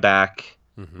Ty back,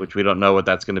 which we don't know what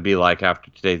that's going to be like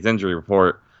after today's injury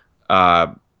report,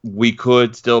 we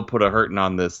could still put a hurting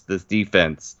on this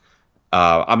defense.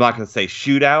 I'm not going to say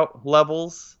shootout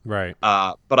levels, right?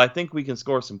 But I think we can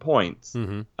score some points.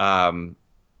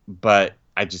 But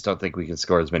I just don't think we can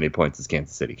score as many points as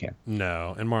Kansas City can.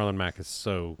 No, and Marlon Mack is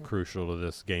so crucial to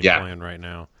this game plan right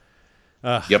now.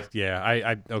 Yep.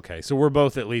 Yeah. Okay. So we're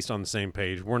both at least on the same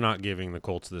page. We're not giving the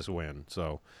Colts this win.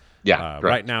 So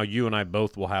right now, you and I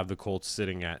both will have the Colts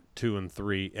sitting at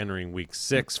 2-3 entering Week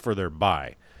 6 for their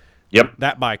bye. Yep.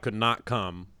 That bye could not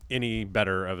come any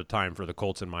better of a time for the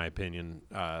Colts, in my opinion.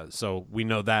 So we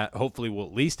know that. Hopefully, we'll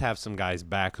at least have some guys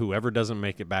back. Whoever doesn't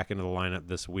make it back into the lineup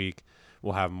this week,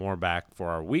 we'll have more back for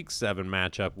our Week 7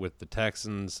 matchup with the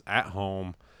Texans at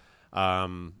home.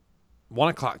 1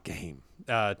 o'clock game.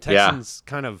 Texans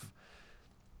kind of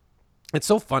 – it's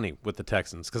so funny with the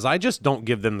Texans because I just don't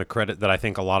give them the credit that I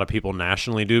think a lot of people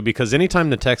nationally do, because anytime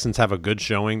the Texans have a good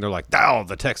showing, they're like, oh,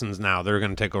 the Texans now, they're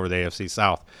going to take over the AFC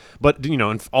South. But, in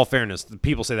all fairness, the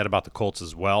people say that about the Colts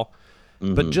as well.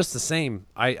 But just the same,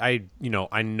 I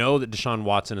know that Deshaun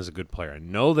Watson is a good player. I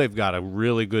know they've got a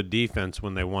really good defense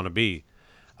when they want to be.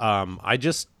 I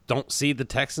just don't see the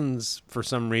Texans for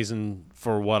some reason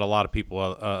for what a lot of people,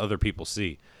 other people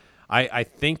see. I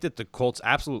think that the Colts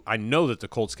I know that the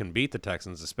Colts can beat the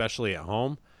Texans, especially at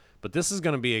home. But this is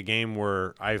going to be a game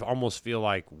where I almost feel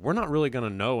like we're not really going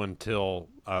to know until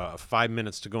 5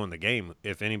 minutes to go in the game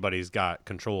if anybody's got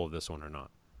control of this one or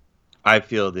not. I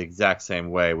feel the exact same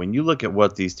way. When you look at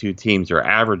what these two teams are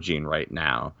averaging right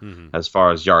now, as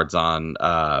far as yards on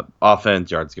offense,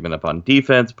 yards given up on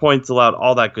defense, points allowed,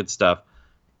 all that good stuff,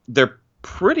 they're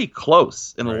pretty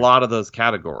close in a lot of those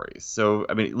categories. So,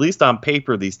 I mean, at least on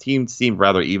paper, these teams seem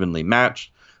rather evenly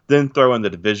matched. Then throw in the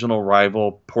divisional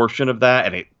rival portion of that,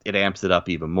 and it amps it up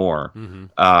even more.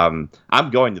 I'm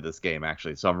going to this game,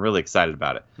 actually, so I'm really excited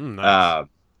about it. Nice.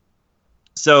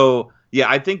 Yeah,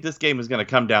 I think this game is going to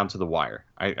come down to the wire.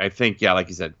 I think, like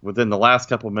you said, within the last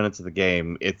couple of minutes of the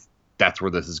game, that's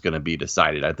where this is going to be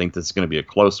decided. I think this is going to be a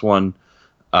close one,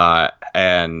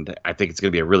 and I think it's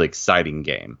going to be a really exciting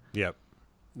game. Yep.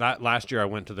 Last year I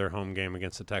went to their home game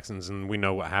against the Texans, and we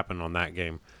know what happened on that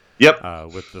game.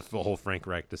 Yep. With the whole Frank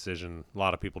Reich decision, a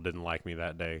lot of people didn't like me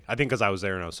that day. I think because I was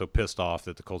there and I was so pissed off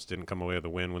that the Colts didn't come away with a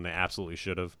win when they absolutely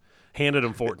should have. Handed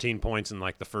them 14 points in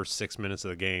like the first 6 minutes of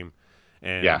the game,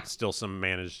 and still some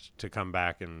managed to come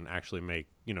back and actually make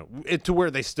it to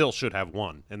where they still should have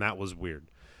won, and that was weird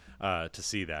to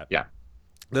see that. Yeah.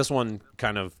 This one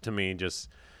kind of, to me, just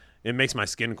it makes my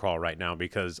skin crawl right now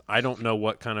because I don't know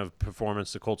what kind of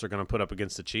performance the Colts are going to put up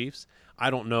against the Chiefs.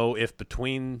 I don't know if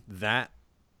between that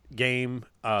game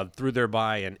through their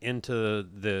bye and into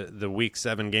the Week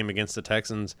 7 game against the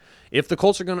Texans, if the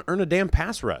Colts are going to earn a damn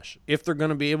pass rush, if they're going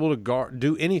to be able to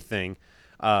do anything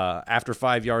after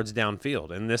 5 yards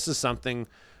downfield. And this is something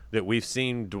that we've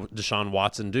seen Deshaun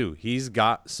Watson do. He's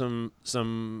got some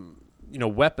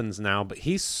weapons now, but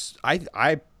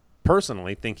I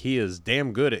personally think he is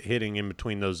damn good at hitting in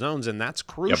between those zones, and that's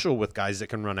crucial with guys that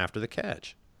can run after the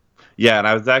catch. Yeah, and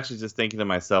I was actually just thinking to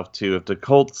myself, too, if the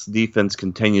Colts defense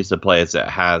continues to play as it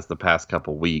has the past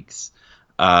couple weeks,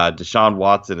 Deshaun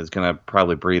Watson is going to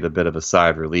probably breathe a bit of a sigh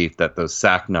of relief that those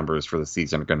sack numbers for the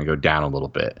season are going to go down a little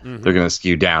bit. They're going to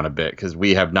skew down a bit because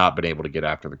we have not been able to get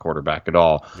after the quarterback at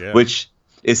all, which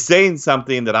is saying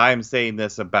something that I am saying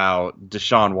this about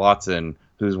Deshaun Watson,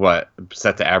 who's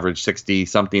set to average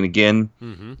 60-something again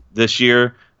this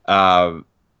year.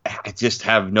 I just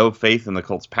have no faith in the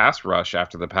Colts pass rush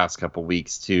after the past couple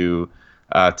weeks to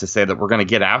say that we're going to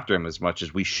get after him as much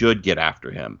as we should get after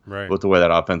him with the way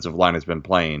that offensive line has been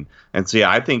playing. And so,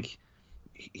 I think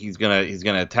he's gonna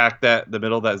attack the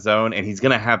middle of that zone, and he's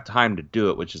gonna have time to do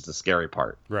it, which is the scary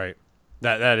part. Right.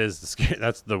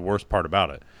 That's the worst part about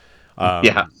it.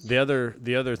 The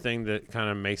other thing that kind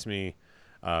of makes me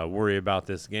worry about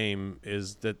this game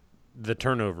is that the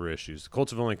turnover issues. The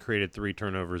Colts have only created 3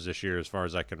 turnovers this year, as far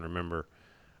as I can remember,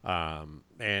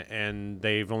 and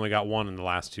they've only got 1 in the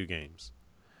last 2 games.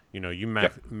 You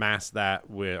match that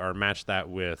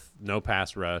with no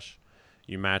pass rush,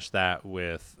 You match that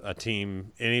with a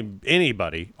team,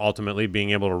 anybody ultimately being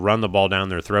able to run the ball down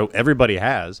their throat. Everybody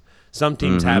has. Some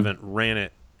teams haven't ran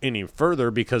it any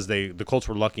further because the Colts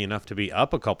were lucky enough to be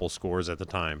up a couple scores at the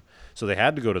time, so they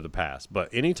had to go to the pass. But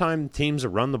anytime teams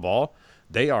run the ball,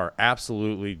 they are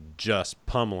absolutely just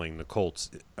pummeling the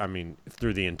Colts. I mean,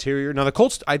 through the interior. Now the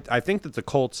Colts, I think that the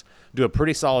Colts do a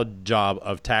pretty solid job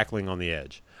of tackling on the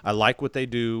edge. I like what they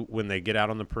do when they get out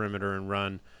on the perimeter and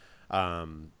run.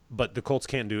 But the Colts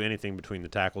can't do anything between the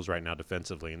tackles right now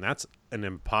defensively, and that's an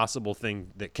impossible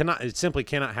thing that simply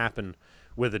cannot happen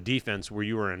with a defense where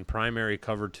you are in primary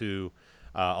cover 2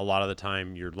 a lot of the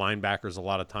time. Your linebackers a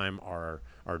lot of time are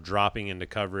dropping into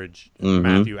coverage.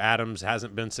 Matthew Adams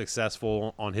hasn't been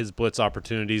successful on his blitz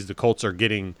opportunities. The Colts are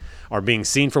being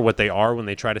seen for what they are when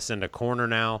they try to send a corner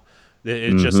now.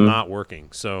 It's just not working.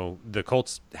 So the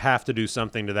Colts have to do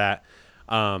something to that.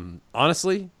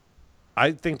 Honestly,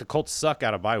 I think the Colts suck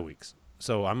out of bye weeks.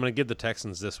 So I'm going to give the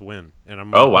Texans this win. And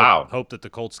I'm going to hope that the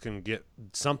Colts can get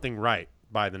something right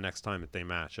by the next time that they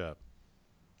match up.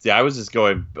 See, I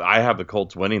have the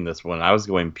Colts winning this one. I was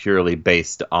going purely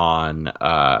based on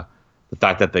the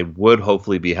fact that they would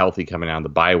hopefully be healthy coming out of the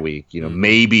bye week. You know,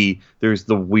 maybe there's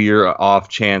the weird off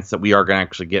chance that we are going to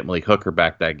actually get Malik Hooker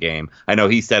back that game. I know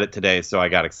he said it today, so I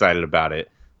got excited about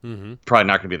it. Probably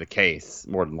not going to be the case,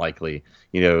 more than likely.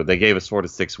 You know, they gave us 4 to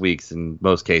 6 weeks. In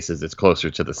most cases, it's closer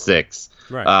to the 6.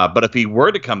 Right. But if he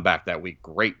were to come back that week,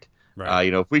 great. Right.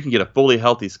 You know, if we can get a fully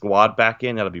healthy squad back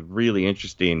in, that'll be really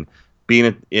interesting.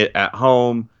 Being at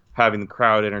home, having the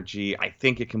crowd energy, I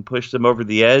think it can push them over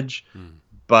the edge.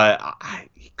 But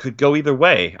it could go either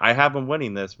way. I have them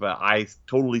winning this, but I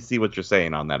totally see what you're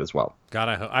saying on that as well. God,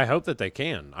 I hope that they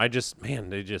can.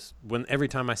 Every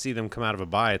time I see them come out of a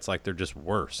bye, it's like they're just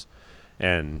worse.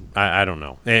 And I don't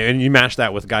know. And you match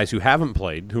that with guys who haven't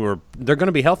played, they're going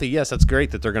to be healthy. Yes, that's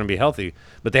great that they're going to be healthy,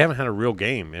 but they haven't had a real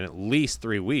game in at least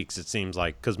 3 weeks, it seems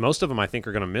like, because most of them I think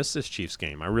are going to miss this Chiefs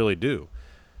game. I really do.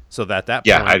 So that point,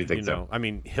 I think so. I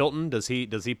mean, Hilton, does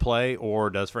he play, or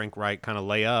does Frank Reich kind of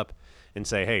lay up and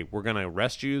say, hey, we're going to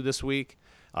rest you this week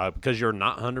because you're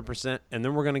not 100%, and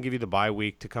then we're going to give you the bye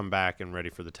week to come back and ready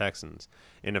for the Texans.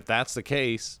 And if that's the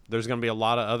case, there's going to be a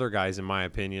lot of other guys, in my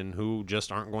opinion, who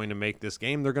just aren't going to make this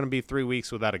game. They're going to be 3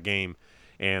 weeks without a game,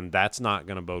 and that's not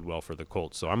going to bode well for the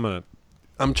Colts. So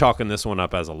I'm chalking this one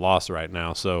up as a loss right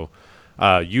now. So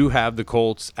you have the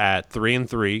Colts at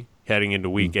 3-3 heading into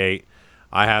Week 8.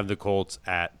 I have the Colts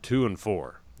at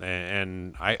 2-4,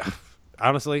 and I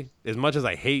honestly, as much as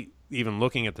I hate even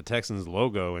looking at the Texans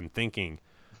logo and thinking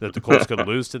that the Colts could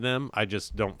lose to them, I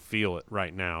just don't feel it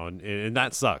right now, and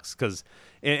that sucks because,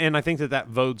 and I think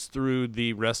that bodes through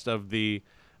the rest of the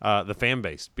fan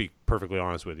base. To be perfectly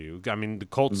honest with you, I mean the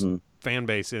Colts fan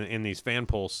base in these fan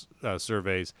pulse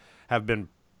surveys have been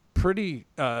pretty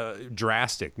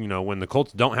drastic. You know, when the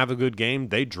Colts don't have a good game,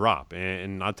 they drop.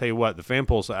 And I'll tell you what, the Fan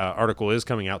Pulse article is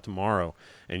coming out tomorrow,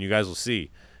 and you guys will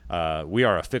see we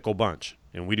are a fickle bunch,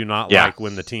 and we do not like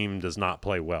when the team does not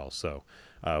play well. So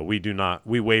we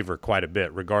waver quite a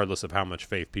bit, regardless of how much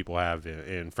faith people have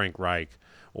in Frank Reich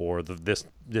or this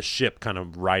ship kind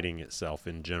of righting itself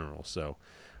in general. So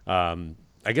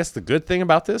I guess the good thing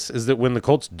about this is that when the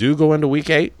Colts do go into Week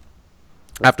 8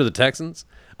 after the Texans,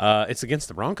 it's against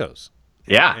the Broncos.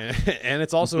 Yeah. And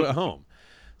it's also at home.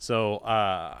 So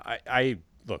I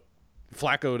look,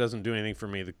 Flacco doesn't do anything for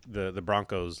me. The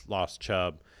Broncos lost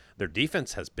Chubb. Their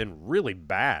defense has been really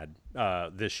bad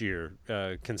this year,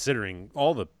 considering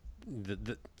all the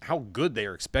how good they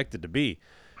are expected to be.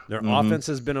 Their offense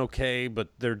has been okay, but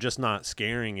they're just not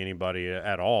scaring anybody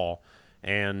at all.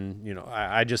 And you know,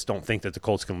 I just don't think that the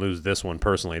Colts can lose this one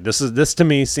personally. This to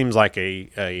me seems like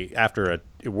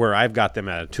where I've got them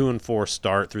at a 2-4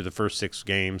 start through the first 6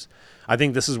 games. I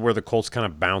think this is where the Colts kind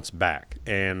of bounce back,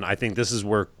 and I think this is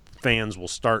where fans will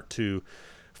start to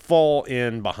fall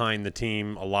in behind the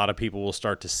team. A lot of people will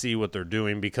start to see what they're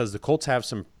doing because the Colts have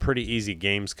some pretty easy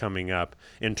games coming up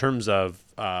in terms of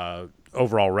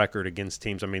overall record against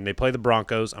teams. I mean, they play the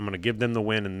Broncos. I'm going to give them the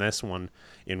win in this one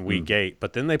in Week 8.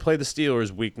 But then they play the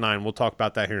Steelers Week 9. We'll talk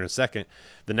about that here in a second.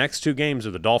 The next 2 games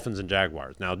are the Dolphins and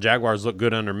Jaguars. Now, Jaguars look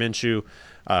good under Minshew,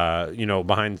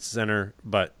 behind center,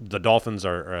 but the Dolphins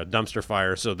are a dumpster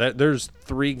fire. So there's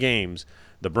 3 games.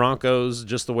 The Broncos,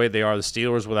 just the way they are, the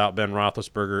Steelers without Ben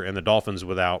Roethlisberger, and the Dolphins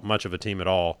without much of a team at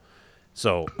all.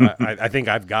 So I think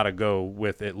I've got to go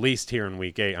with at least here in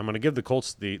Week 8. I'm going to give the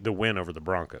Colts the win over the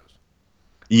Broncos.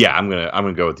 Yeah, I'm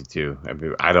gonna go with you too. I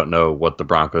mean, I don't know what the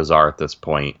Broncos are at this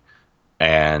point,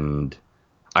 and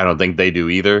I don't think they do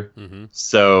either.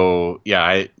 So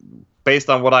yeah, based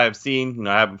on what I have seen,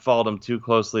 I haven't followed them too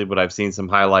closely, but I've seen some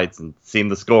highlights and seen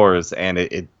the scores, and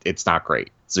it's not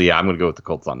great. So yeah, I'm going to go with the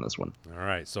Colts on this one. All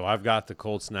right, so I've got the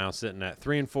Colts now sitting at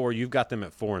 3-4. You've got them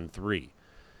at 4-3.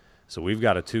 So we've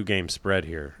got a 2-game spread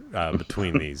here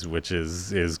between these, which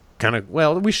is kind of,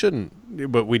 well, we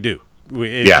shouldn't, but we do.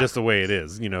 It's just the way it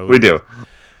is, We do.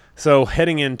 So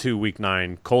heading into Week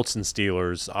 9, Colts and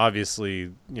Steelers,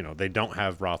 obviously, they don't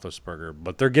have Roethlisberger,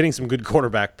 but they're getting some good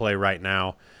quarterback play right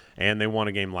now, and they won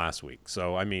a game last week.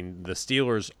 So, I mean, the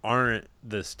Steelers aren't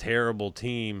this terrible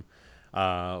team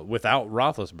without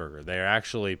Roethlisberger. They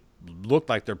actually look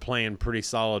like they're playing pretty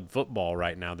solid football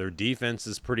right now. Their defense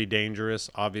is pretty dangerous.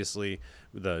 Obviously,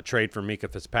 the trade for Micah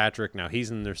Fitzpatrick, now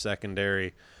he's in their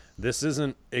secondary. This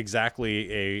isn't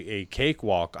exactly a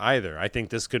cakewalk either. I think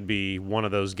this could be one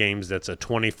of those games that's a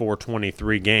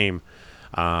 24-23 game.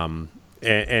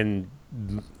 And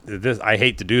this, I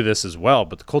hate to do this as well,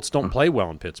 but the Colts don't play well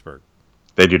in Pittsburgh.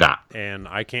 They do not. And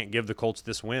I can't give the Colts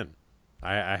this win.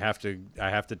 I have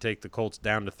to take the Colts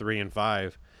down to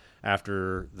 3-5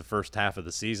 after the first half of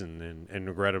the season, and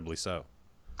regrettably so.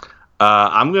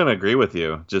 I'm going to agree with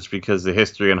you, just because the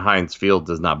history in Heinz Field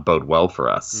does not bode well for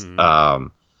us. Mm-hmm.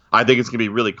 I think it's going to be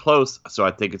really close, so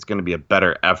I think it's going to be a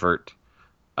better effort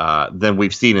than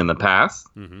we've seen in the past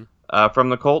from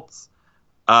the Colts.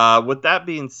 With that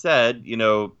being said,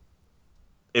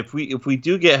 if we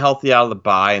do get healthy out of the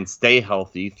bye and stay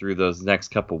healthy through those next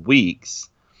couple weeks,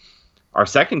 our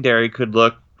secondary could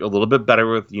look a little bit better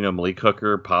with, Malik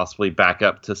Hooker possibly back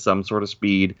up to some sort of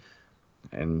speed.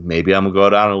 And maybe I'm going to go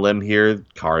down a limb here.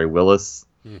 Kari Willis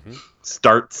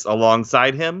starts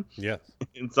alongside him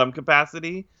in some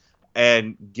capacity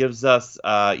and gives us,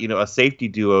 a safety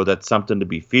duo that's something to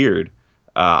be feared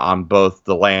on both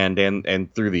the land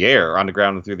and through the air, on the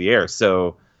ground and through the air.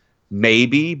 So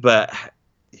maybe, but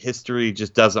history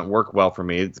just doesn't work well for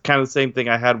me. It's kind of the same thing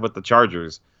I had with the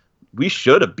Chargers. We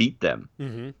should have beat them,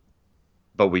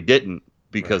 but we didn't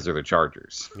because they're the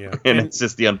Chargers. Yeah. And it's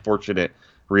just the unfortunate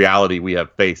reality we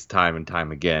have faced time and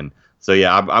time again. So,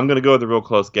 yeah, I'm going to go with a real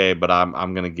close game, but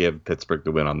I'm going to give Pittsburgh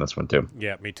the win on this one, too.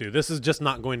 Yeah, me too. This is just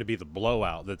not going to be the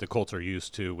blowout that the Colts are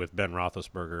used to with Ben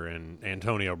Roethlisberger and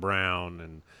Antonio Brown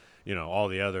and, all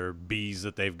the other Bs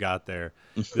that they've got there.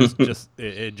 This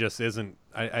it just isn't.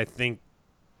 I think,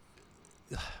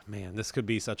 man, this could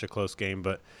be such a close game.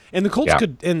 And the Colts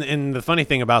could – and the funny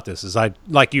thing about this is,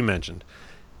 like you mentioned,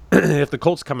 if the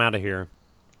Colts come out of here,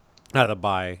 out of the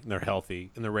bye, and they're healthy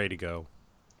and they're ready to go,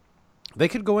 they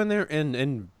could go in there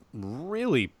and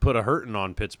really put a hurting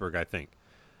on Pittsburgh, I think.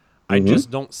 I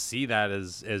just don't see that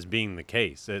as being the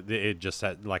case. It just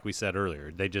had, like we said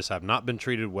earlier, they just have not been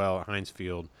treated well at Heinz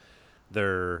Field.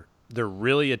 They're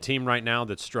really a team right now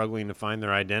that's struggling to find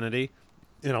their identity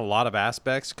in a lot of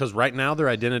aspects, because right now their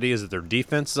identity is that their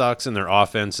defense sucks and their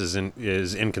offense is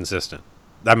inconsistent.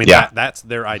 I mean, that's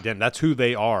their identity. That's who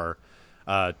they are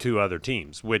to other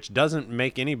teams, which doesn't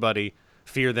make anybody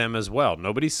fear them as well.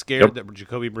 Nobody's scared that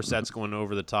Jacoby Brissett's going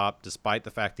over the top, despite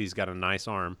the fact he's got a nice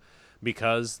arm,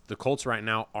 because the Colts right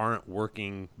now aren't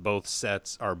working both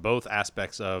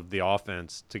aspects of the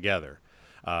offense together.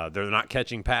 They're not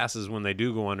catching passes when they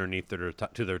do go underneath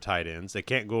to their tight ends. They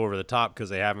can't go over the top because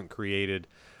they haven't created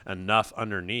enough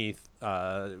underneath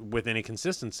with any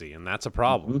consistency, and that's a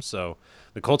problem. So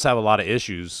the Colts have a lot of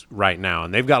issues right now,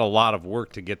 and they've got a lot of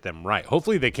work to get them right.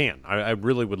 Hopefully they can. I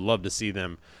really would love to see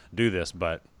them do this,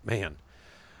 but man.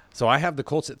 So I have the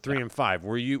Colts at 3-5.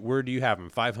 Where do you have them?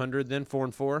 500 then,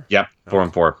 4-4? Yep,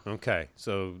 4-4. Okay,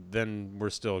 so then we're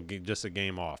still just a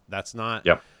game off. That's not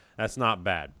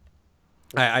bad.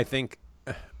 I think.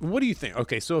 What do you think?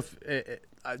 Okay, so if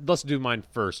let's do mine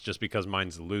first, just because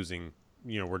mine's losing.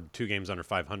 We're 2 games under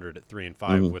 500 at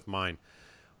 3-5 with mine.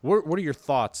 What are your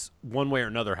thoughts, one way or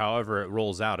another, however it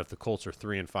rolls out, if the Colts are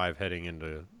 3-5 heading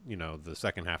into the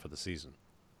second half of the season?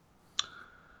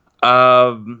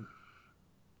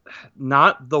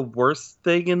 Not the worst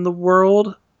thing in the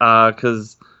world,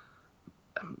 because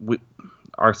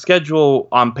our schedule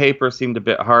on paper seemed a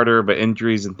bit harder, but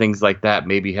injuries and things like that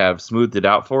maybe have smoothed it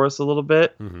out for us a little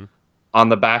bit on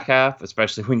the back half,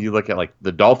 especially when you look at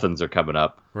the Dolphins are coming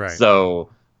up. Right. So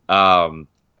I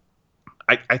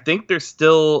think there's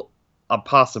still a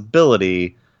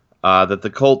possibility that the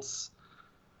Colts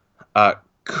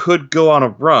could go on a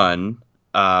run.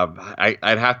 I'd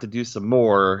have to do some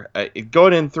more.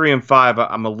 Going in 3-5,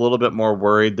 I'm a little bit more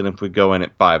worried than if we go in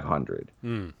at 500.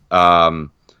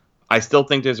 I still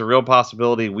think there's a real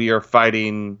possibility we are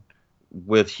fighting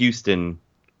with Houston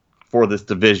for this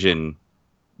division,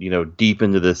 deep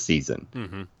into this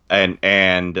season.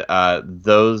 And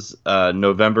those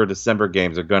November, December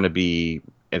games are going to be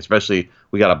especially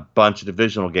we got a bunch of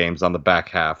divisional games on the back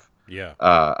half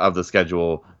of the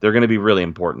schedule. They're going to be really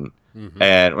important. Mm-hmm.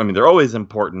 And I mean, they're always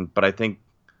important, but I think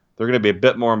they're going to be a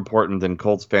bit more important than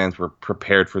Colts fans were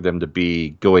prepared for them to be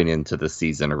going into the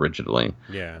season originally.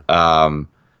 Yeah.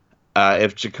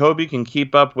 If Jacoby can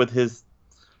keep up with his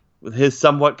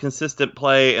somewhat consistent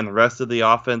play and the rest of the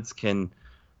offense can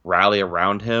rally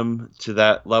around him to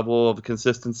that level of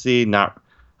consistency,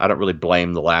 I don't really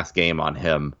blame the last game on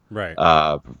him. Right.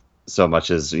 So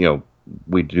much as,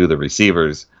 we do the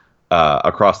receivers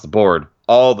across the board,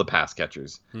 all the pass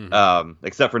catchers,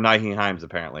 except for Nyheim Hines,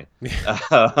 apparently.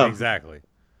 Exactly.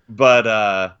 But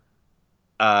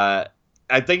I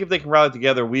think if they can rally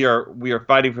together, we are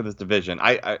fighting for this division.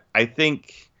 I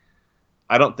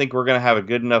don't think we're going to have a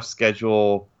good enough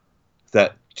schedule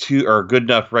that a good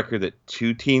enough record that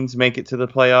two teams make it to the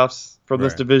playoffs from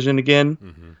this division again.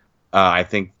 Mm-hmm. I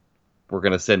think we're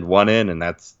going to send one in, and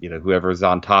that's whoever's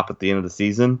on top at the end of the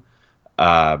season.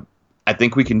 I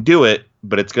think we can do it,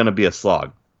 but it's going to be a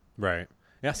slog. Right.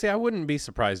 Yeah. See, I wouldn't be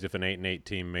surprised if an 8-8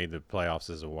 team made the playoffs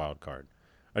as a wild card.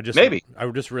 I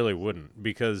just really wouldn't,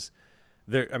 because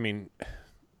there's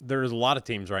a lot of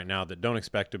teams right now that don't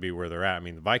expect to be where they're at. I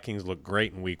mean, the Vikings look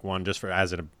great in week 1, just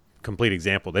as a complete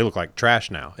example. They look like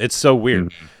trash now. It's so weird.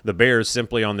 Mm-hmm. The Bears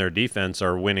simply on their defense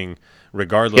are winning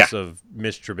regardless of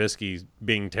Mitch Trubisky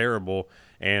being terrible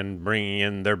and bringing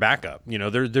in their backup.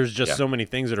 There's just so many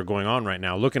things that are going on right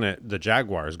now. Looking at the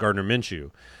Jaguars, Gardner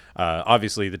Minshew,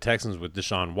 obviously the Texans with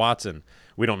Deshaun Watson.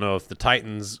 We don't know if the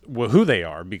Titans, who they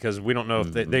are, because we don't know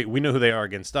if we know who they are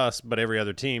against us, but every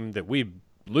other team that we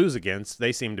lose against,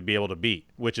 they seem to be able to beat,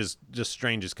 which is just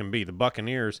strange as can be. The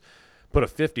Buccaneers put a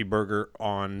 50 burger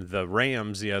on the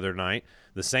Rams the other night.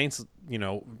 The Saints,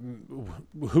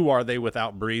 who are they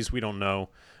without Breeze? We don't know.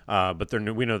 But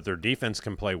we know that their defense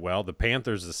can play well. The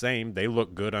Panthers the same. They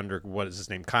look good under, what is his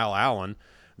name, Kyle Allen,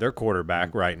 their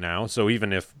quarterback right now. So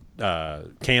even if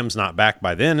Cam's not back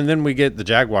by then, and then we get the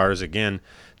Jaguars again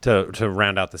to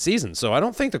round out the season. So I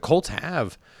don't think the Colts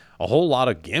have a whole lot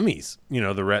of gimmies.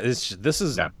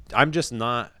 I'm just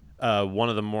not one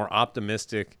of the more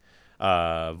optimistic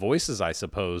voices, I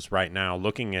suppose, right now,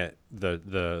 looking at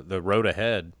the road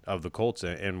ahead of the Colts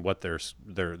and what their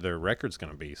record's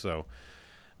going to be. So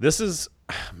this is,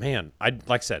 man, like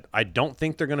I said, I don't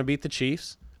think they're going to beat the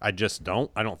Chiefs. I just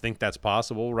don't. I don't think that's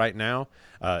possible right now,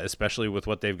 especially with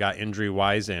what they've got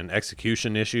injury-wise and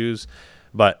execution issues.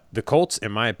 But the Colts,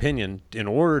 in my opinion, in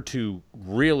order to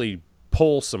really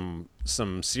pull some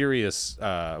serious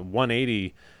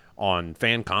 180 on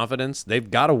fan confidence, they've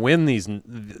got to win these,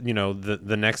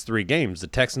 the next 3 games, the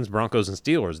Texans, Broncos, and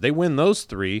Steelers. They win those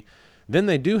 3, then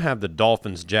they do have the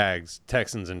Dolphins, Jags,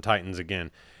 Texans, and Titans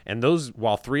again. And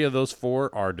while 3 of those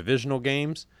 4 are divisional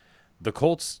games, the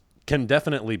Colts can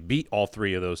definitely beat all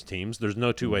 3 of those teams. There's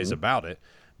no two ways about it.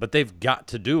 But they've got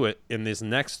to do it in this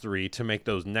next 3 to make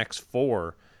those next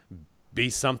 4 be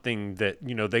something that,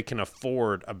 they can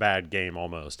afford a bad game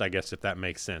almost, I guess, if that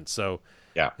makes sense. So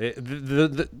yeah,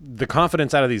 the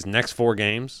confidence out of these next 4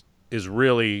 games is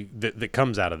really that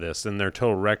comes out of this, and their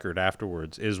total record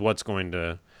afterwards is what's going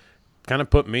to kind of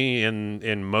put me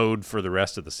in mode for the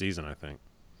rest of the season, I think.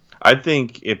 I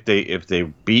think if they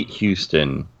beat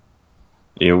Houston,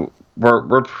 we're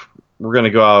going to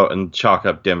go out and chalk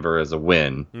up Denver as a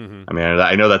win. Mm-hmm. I mean,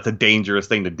 I know that's a dangerous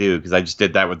thing to do because I just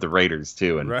did that with the Raiders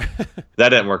too, and that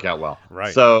didn't work out well.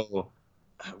 Right. So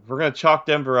we're going to chalk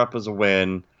Denver up as a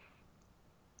win.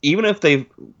 Even if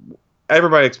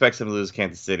everybody expects them to lose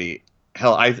Kansas City.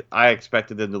 Hell, I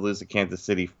expected them to lose to Kansas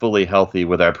City fully healthy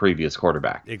with our previous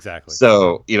quarterback. Exactly.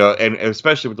 So, and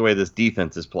especially with the way this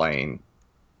defense is playing,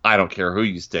 I don't care who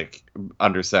you stick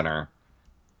under center.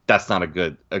 That's not a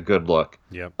good look.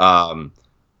 Yep. But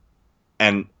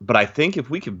I think if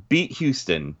we could beat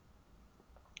Houston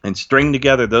and string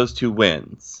together those 2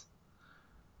 wins,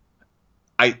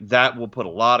 that will put a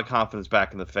lot of confidence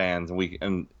back in the fans,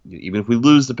 and even if we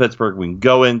lose to Pittsburgh, we can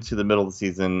go into the middle of the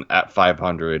season at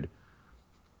 500.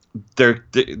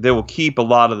 They will keep a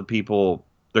lot of the people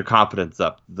their confidence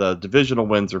up. The divisional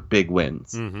wins are big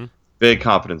wins, big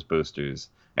confidence boosters,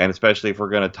 and especially if we're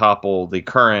going to topple the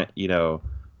current,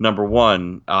 number 1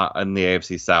 in the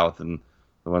AFC South, and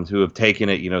the ones who have taken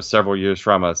it, several years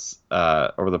from us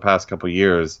over the past couple of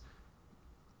years,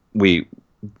 we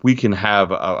can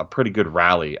have a pretty good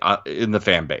rally in the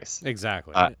fan base.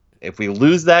 Exactly. If we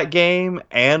lose that game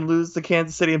and lose to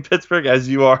Kansas City and Pittsburgh, as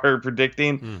you are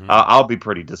predicting, I'll be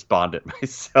pretty despondent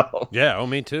myself. Yeah,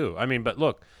 me too. I mean, but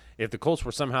look, if the Colts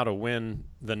were somehow to win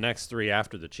the next 3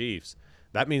 after the Chiefs,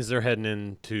 that means they're heading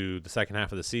into the second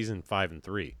half of the season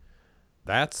 5-3.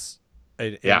 That's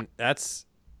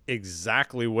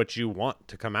exactly what you want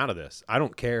to come out of this. I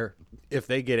don't care if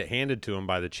they get it handed to them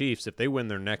by the Chiefs. If they win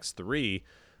their next 3,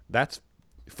 that's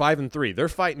 5-3. They're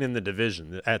fighting in the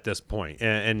division at this point.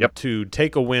 And to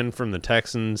take a win from the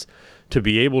Texans, to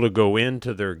be able to go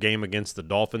into their game against the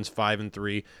Dolphins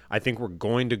 5-3, I think we're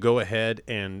going to go ahead,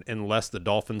 and unless the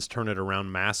Dolphins turn it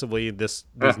around massively these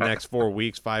next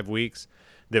 5 weeks,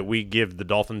 that we give the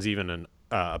Dolphins even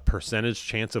a percentage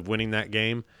chance of winning that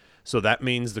game. So that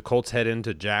means the Colts head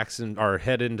into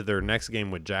their next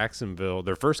game with Jacksonville,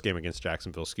 their first game against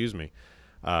Jacksonville,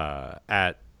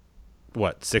 at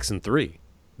 6-3.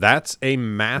 That's a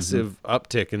massive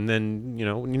uptick. And then,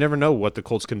 you never know what the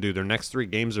Colts can do. Their next 3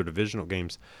 games are divisional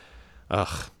games.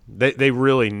 They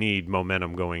really need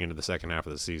momentum going into the second half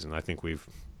of the season. I think we've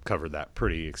covered that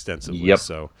pretty extensively. Yep.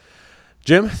 So,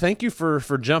 Jim, thank you for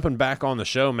jumping back on the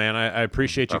show, man. I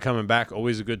appreciate you coming back.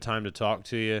 Always a good time to talk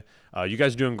to you. You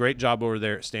guys are doing a great job over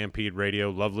there at Stampede Radio.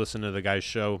 Love listening to the guys'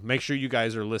 show. Make sure you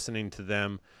guys are listening to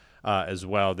them as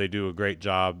well. They do a great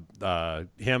job.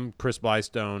 Him, Chris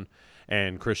Blystone,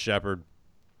 and Chris Shepard,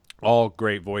 all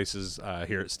great voices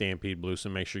here at Stampede Blue, so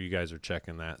make sure you guys are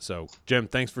checking that. So, Jim,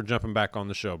 thanks for jumping back on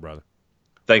the show, brother.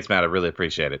 Thanks, Matt. I really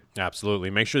appreciate it. Absolutely.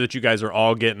 Make sure that you guys are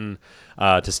all getting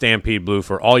to Stampede Blue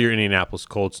for all your Indianapolis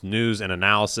Colts news and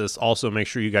analysis. Also, make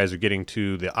sure you guys are getting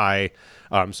to the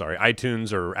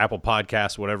iTunes or Apple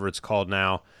Podcasts, whatever it's called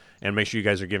now, and make sure you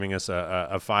guys are giving us a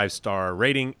 5-star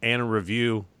rating and a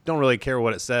review. Don't really care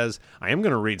what it says. I am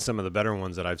going to read some of the better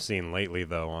ones that I've seen lately,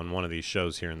 though, on one of these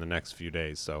shows here in the next few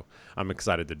days. So I'm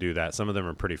excited to do that. Some of them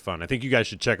are pretty fun. I think you guys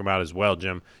should check them out as well,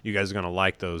 Jim. You guys are going to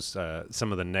like those.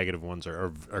 Some of the negative ones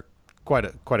are quite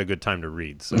a good time to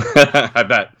read. So I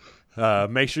bet.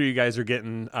 Make sure you guys are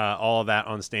getting all of that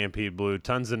on Stampede Blue.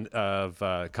 Tons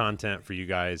of content for you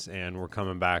guys, and we're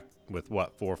coming back with 4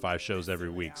 or 5 shows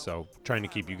every week. So trying to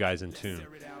keep you guys in tune.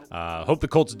 Hope the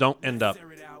Colts don't end up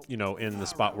in the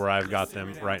spot where I've got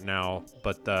them right now,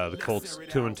 but the Colts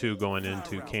 2-2 going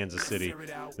into Kansas City.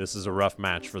 This is a rough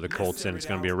match for the Colts, and it's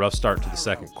going to be a rough start to the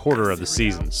second quarter of the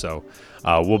season. So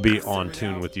we'll be on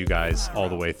tune with you guys all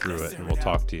the way through it, and we'll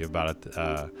talk to you about it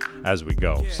as we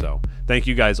go. So thank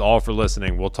you guys all for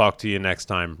listening. We'll talk to you next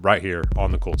time right here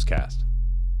on the Colts Cast.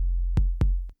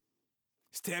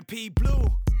 Stampede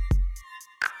Blue.